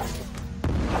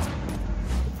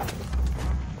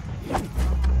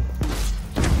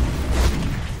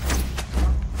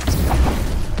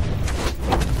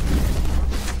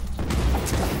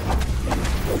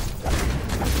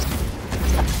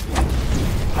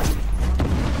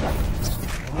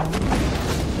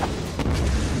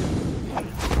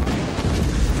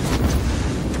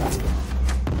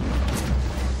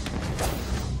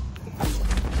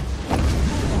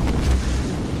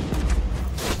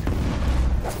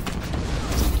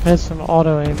 Has some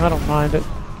auto aim, I don't mind it.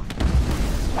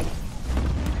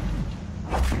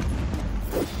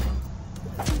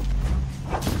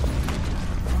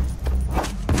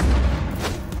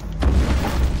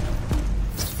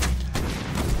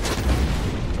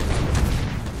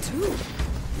 Two.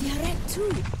 They are at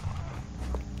two.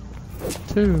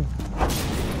 Two.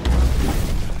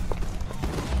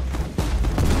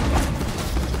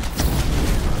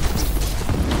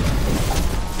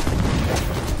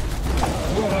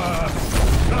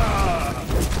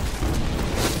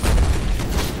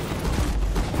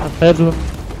 Bedlam,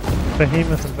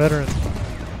 Behemoth, and Veteran.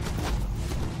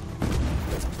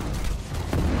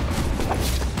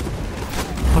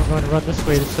 I'm going to run this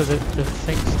way so that the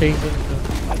thing stays in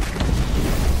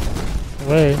the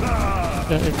way.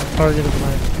 In the target of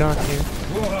my gun here.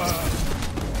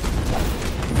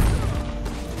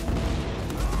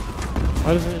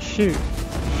 Why doesn't it shoot?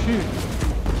 shoot.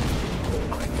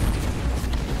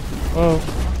 Whoa.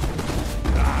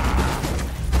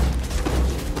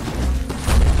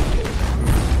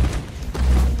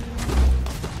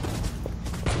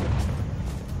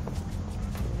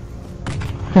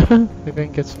 Maybe I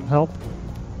can get some help.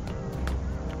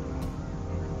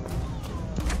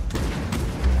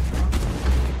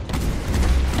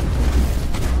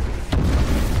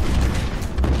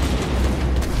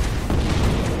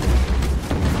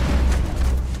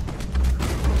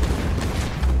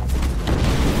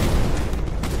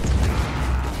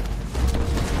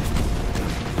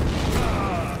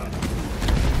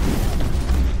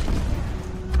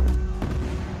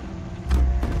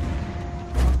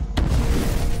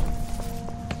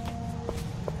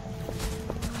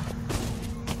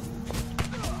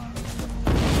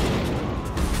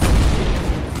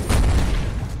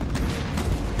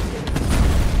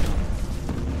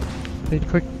 Made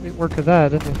quick work of that,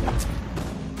 didn't they?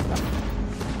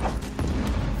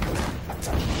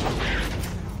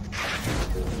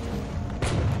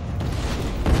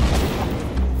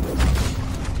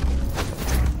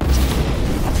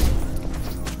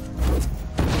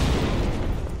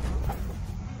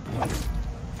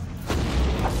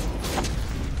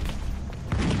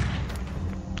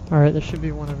 Alright, there should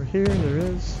be one over here. There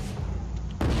is.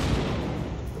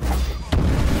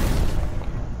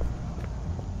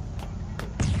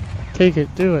 Take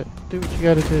it, do it. Do what you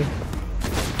gotta do.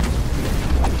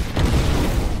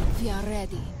 We are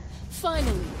ready.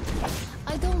 Finally.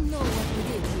 I don't know what we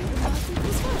did here, but it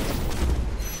was fun.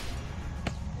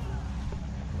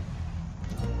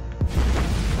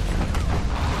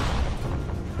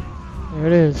 There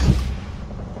it is.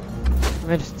 I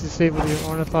managed to disable the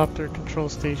ornithopter control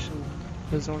station.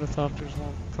 Those ornithopters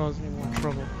won't cause any more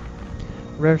trouble.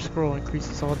 Rare scroll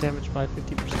increases all damage by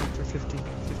 50% for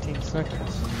 15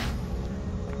 seconds.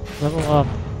 Level up.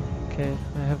 Okay,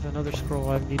 I have another scroll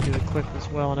I need to equip as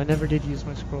well, and I never did use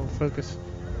my scroll of focus.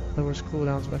 Lowers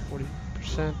cooldowns by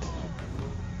 40%.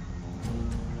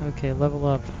 Okay, level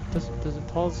up. Does it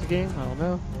pause the game? I don't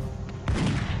know.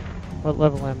 What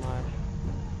level am I?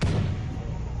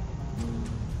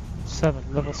 7.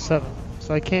 Level 7.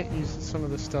 So I can't use some of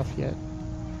the stuff yet.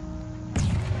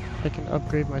 I can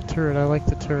upgrade my turret. I like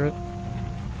the turret.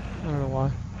 I don't know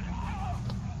why.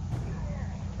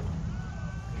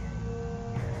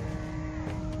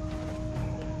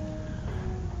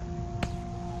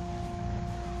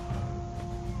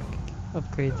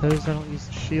 Upgrade those. I don't use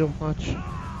the shield much.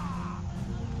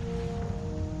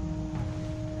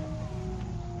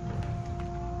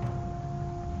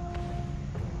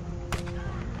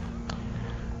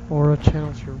 Aura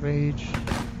channels your rage.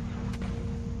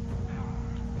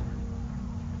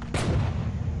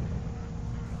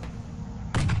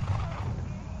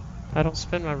 I don't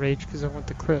spend my rage because I want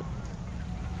the crit.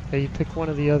 Yeah, you pick one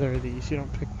or the other of these. You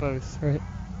don't pick both, right?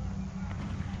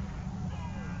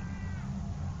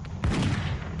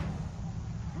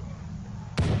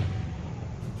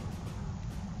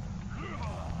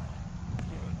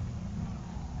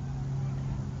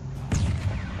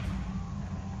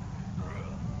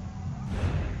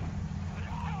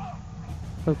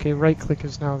 Okay, right click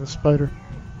is now the spider.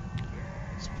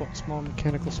 Small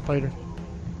mechanical spider.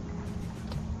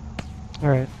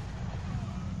 Alright.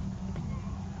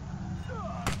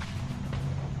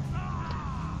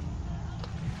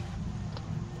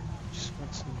 Just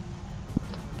want some...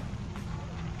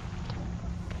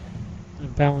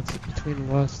 and balance it between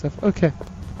a lot of stuff. Okay.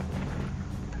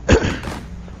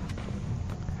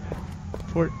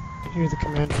 Port. Here's the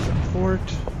commander's report.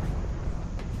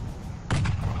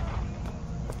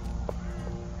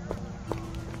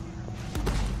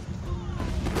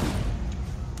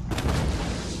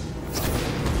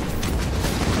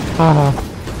 Haha.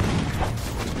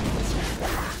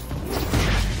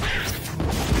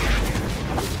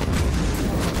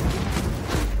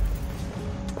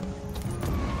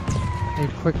 Made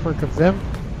quick work of them.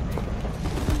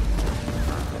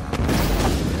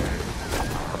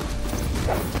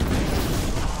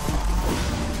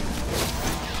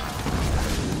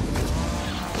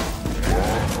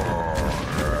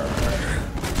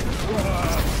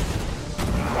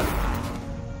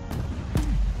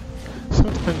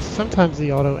 Sometimes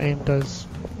the auto aim does,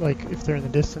 like if they're in the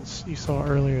distance. You saw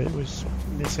earlier it was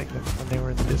missing them when they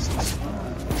were in the distance,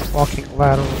 walking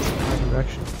laterally in my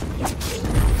direction. I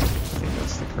think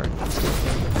that's the correct mistake.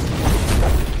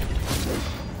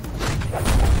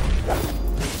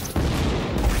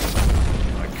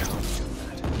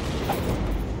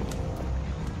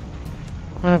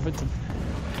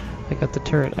 I got the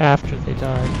turret after they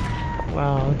died.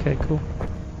 Wow. Okay. Cool.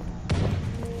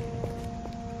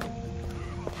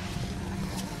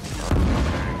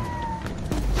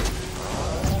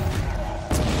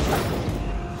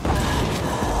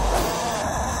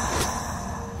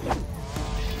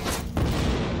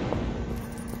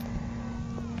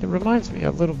 reminds me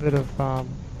a little bit of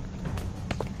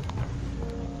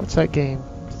what's that game?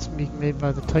 It's being made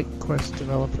by the Titan Quest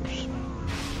developers.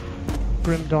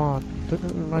 Grim Dawn. Doesn't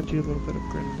it remind you a little bit of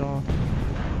Grim Dawn?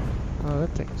 Oh, that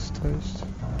thing's toast.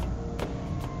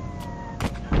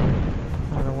 I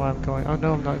don't know why I'm going. Oh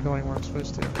no, I'm not going where I'm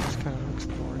supposed to. I'm just kind of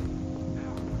exploring.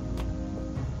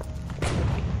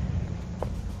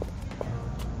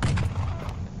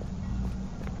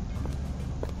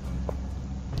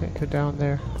 Can't go down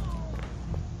there.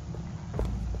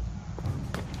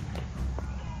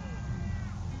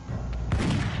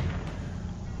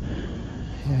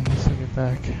 Yeah, I guess I'll get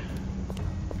back.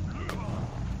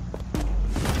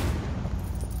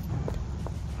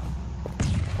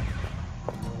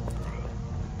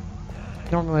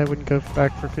 Normally I wouldn't go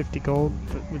back for 50 gold,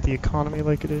 but with the economy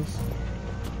like it is.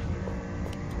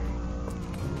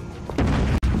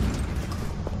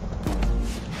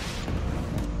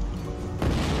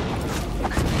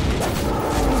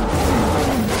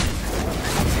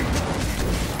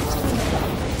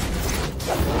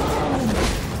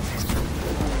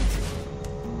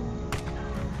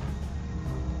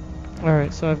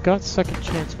 Alright, so I've got second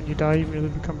chance. When you die, you merely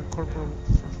become a corporal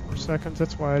for 4 seconds.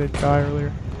 That's why I didn't die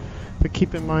earlier. But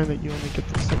keep in mind that you only get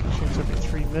the second chance every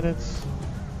 3 minutes.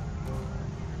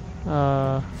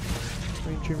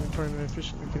 Range your inventory more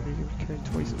efficiently, can be carrying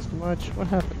twice as much. What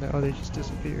happened there? Oh, they just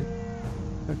disappeared.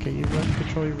 Okay, you run to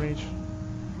control your range.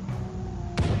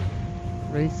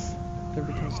 Wraith. There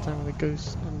becomes time when the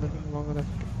ghost and living long enough.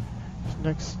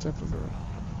 Next step of her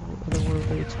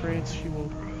otherworldly experience, she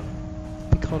will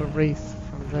be called a Wraith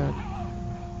from that.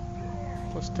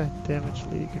 Plus 10 damage,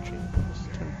 leading your treatment plus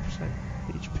 10%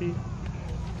 HP.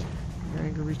 Your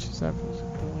anger reaches that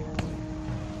boiling point.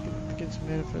 It begins to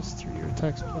manifest through your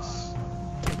attacks plus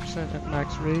 10% at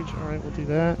max rage. Alright, we'll do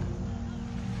that.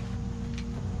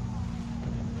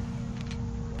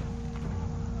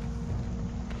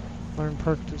 Learn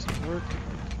perk doesn't work.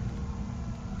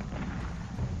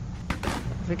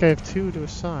 I think I have 2 to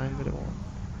assign, but it won't.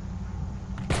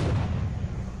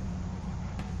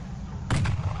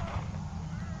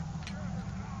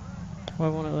 Why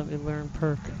won't it let me learn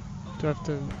perk? Do I have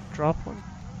to drop one?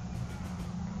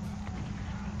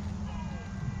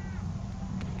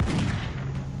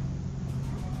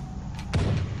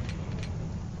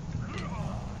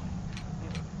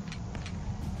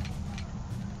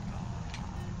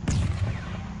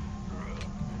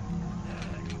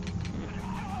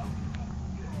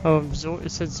 Oh,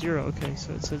 it said 0. Okay,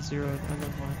 so it said 0. I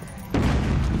never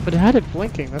mind. But it had it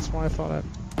blinking. That's why I thought I.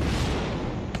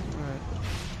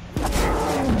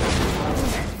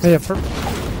 Hey, yeah, purple.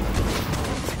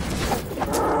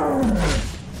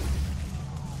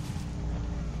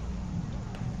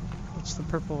 What's the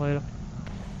purple item?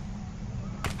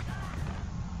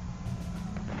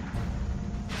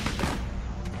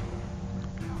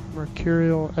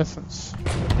 Mercurial essence.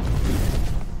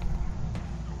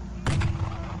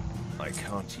 I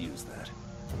can't use that.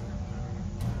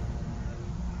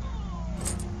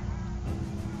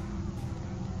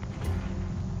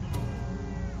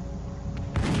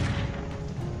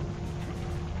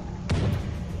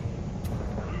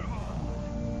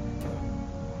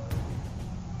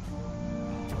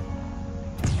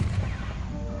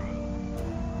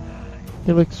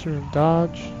 Elixir of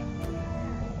dodge.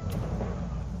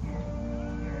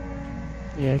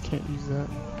 Yeah, I can't use that.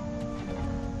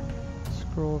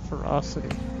 Scroll of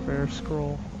ferocity. Rare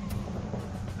scroll.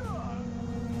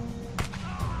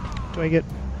 Do I get...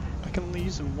 I can only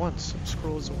use them once. Some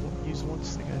scrolls a use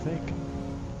once thing, I think.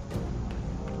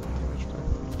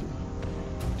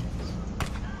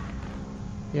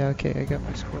 Yeah, okay, I got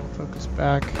my scroll focus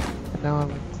back. Now I'm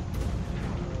going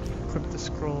to equip the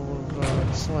scroll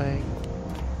of slaying.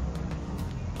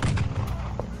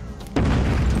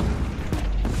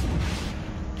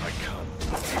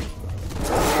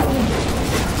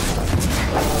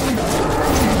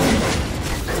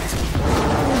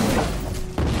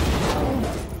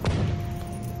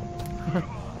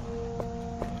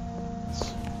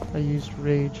 I used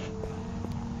rage.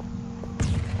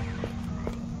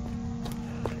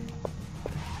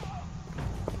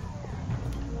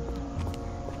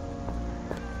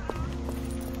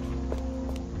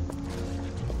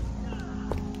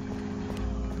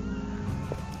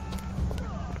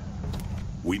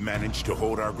 We managed to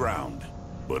hold our ground,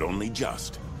 but only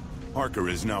just. Harker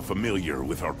is now familiar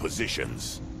with our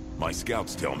positions. My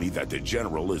scouts tell me that the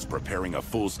General is preparing a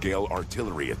full-scale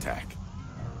artillery attack.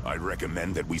 I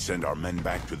recommend that we send our men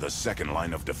back to the second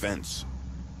line of defense.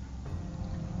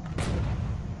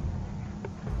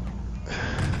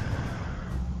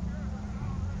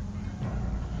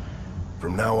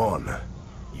 From now on,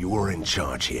 You're in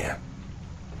charge here.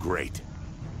 Great.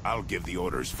 I'll give the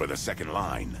orders for the second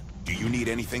line. Do you need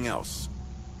anything else?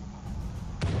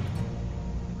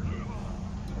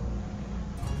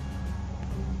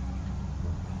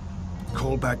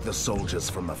 Call back the soldiers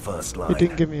from the first line. It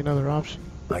didn't give me another option.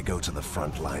 I go to the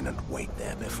front line and wait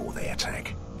there before they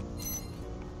attack.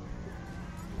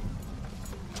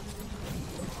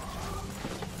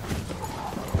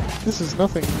 This is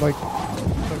nothing like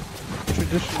a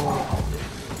traditional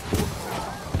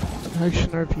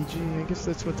action RPG. I guess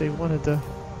that's what they wanted to...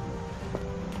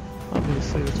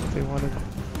 Obviously that's what they wanted.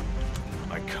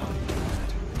 I can't do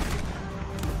that.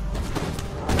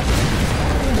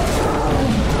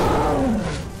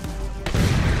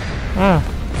 Ah!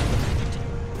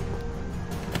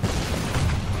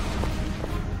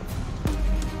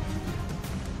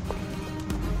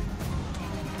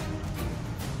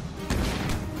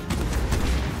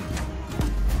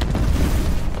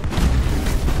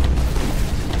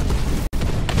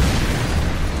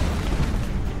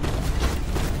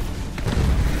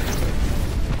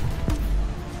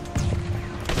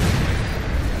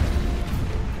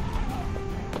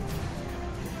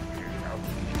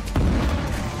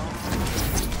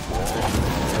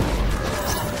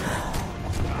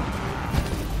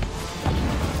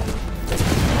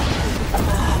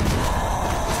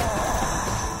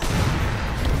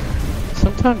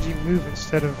 Sometimes you move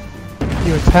instead of...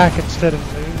 you attack instead of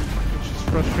move, which is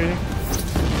frustrating.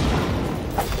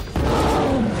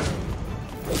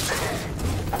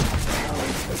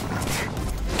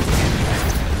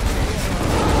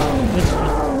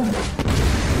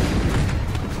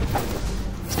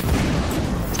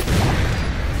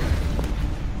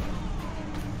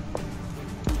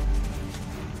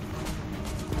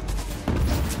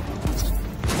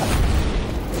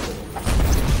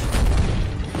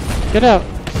 Get out!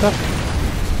 Stop!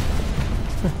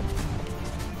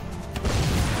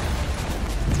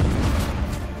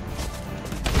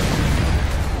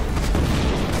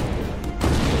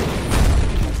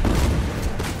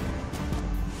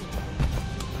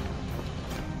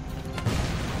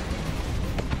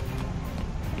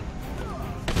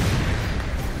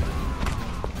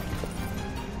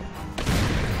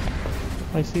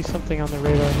 I see something on the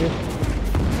radar here.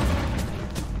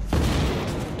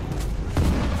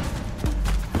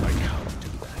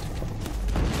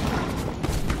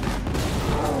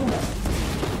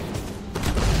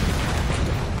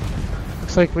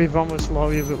 Looks like we've lost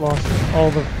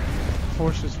all the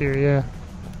forces here, yeah.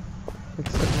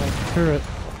 Except my turret.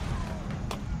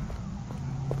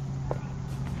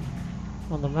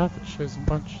 On the map it shows a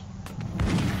bunch.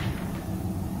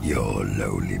 Your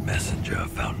lowly messenger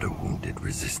found a wounded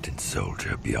resistance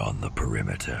soldier beyond the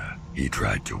perimeter. He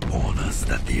tried to warn us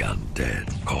that the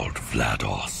undead, called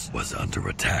Vlados, was under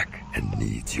attack and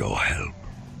needs your help.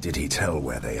 Did he tell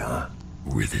where they are?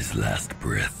 With his last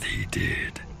breath, he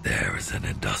did. There is an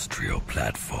industrial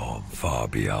platform far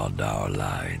beyond our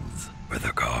lines, where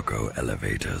the cargo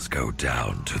elevators go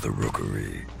down to the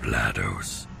rookery.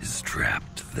 Vlados is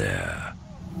trapped there.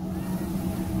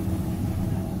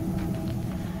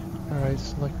 Alright,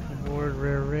 select reward,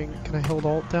 rare ring. Can I hold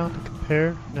alt down to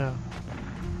compare? No.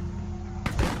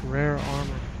 Rare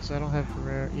armor. Because I don't have the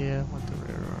rare... yeah, I want the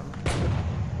rare armor.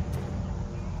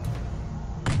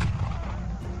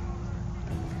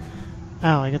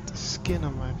 Ow, I got the skin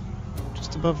on my...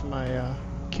 just above my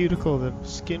cuticle, the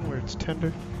skin where it's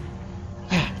tender.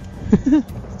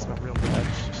 It's not real bad.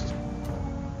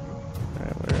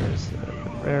 Alright, where is the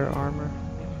rare armor?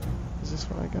 Is this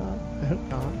what I got? I hope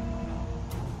not.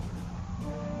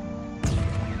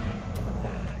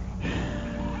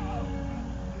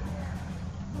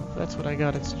 If that's what I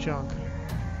got, it's junk.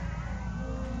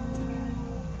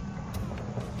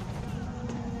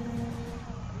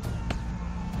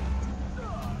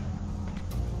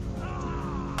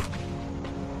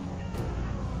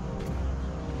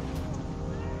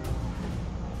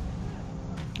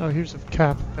 Oh, here's a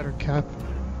cap, better cap.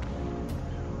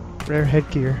 Rare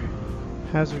headgear.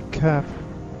 Hazard cap.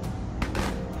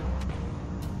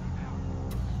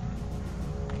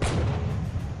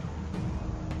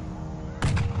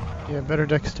 Yeah, better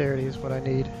dexterity is what I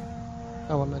need.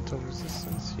 Elemental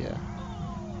resistance, yeah.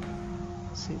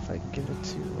 Let's see if I can get it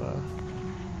to,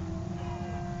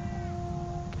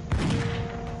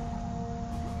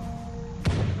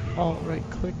 alt right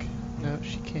click. No,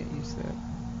 she can't use that.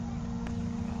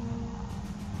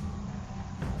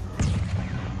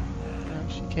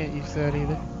 Can't use that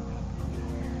either.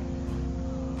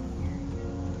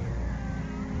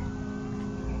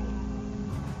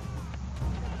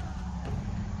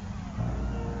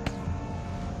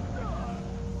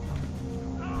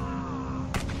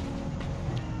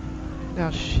 Now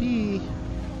she...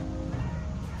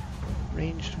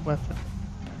 ranged weapon.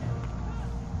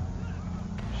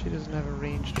 She doesn't have a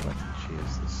ranged weapon. She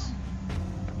has this.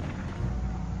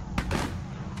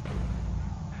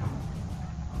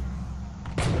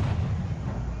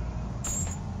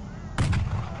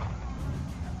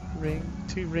 Ring,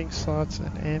 2 ring slots,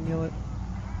 an amulet,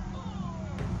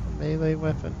 a melee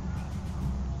weapon.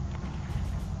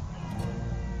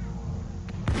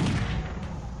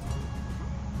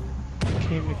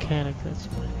 Game mechanic, that's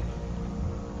fine.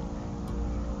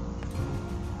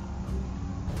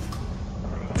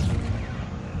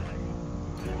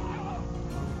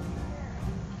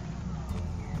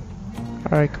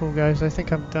 Alright, cool guys, I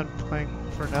think I'm done playing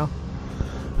for now.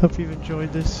 Hope you've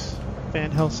enjoyed this. Van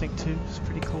Helsing 2 is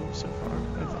pretty cool so far.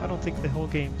 I don't think the whole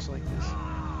game is like this.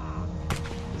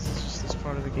 This is just this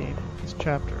part of the game, this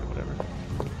chapter or whatever.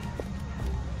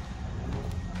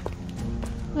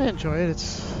 I enjoy it,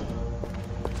 it's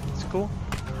cool.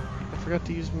 I forgot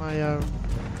to use my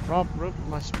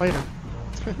my spider.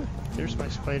 There's my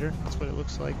spider, that's what it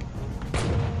looks like.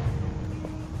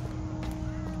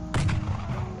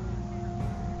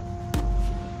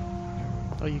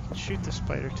 Oh, you can shoot the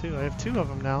spider too. I have 2 of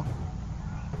them now.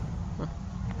 Huh.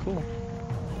 Cool.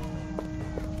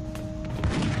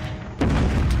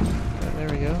 There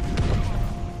we go.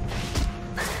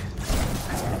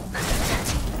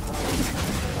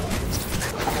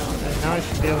 And now I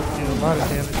should be able to do a lot of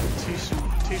damage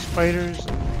with 2 spiders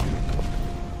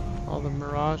and all the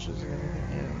mirages and everything.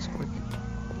 Yeah, it was quick.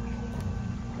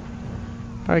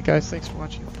 Alright guys, thanks for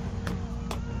watching.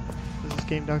 This is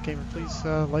Game.Gamer. Please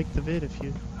like the vid if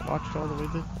you watched all the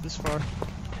way this far.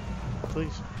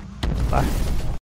 Please. Bye.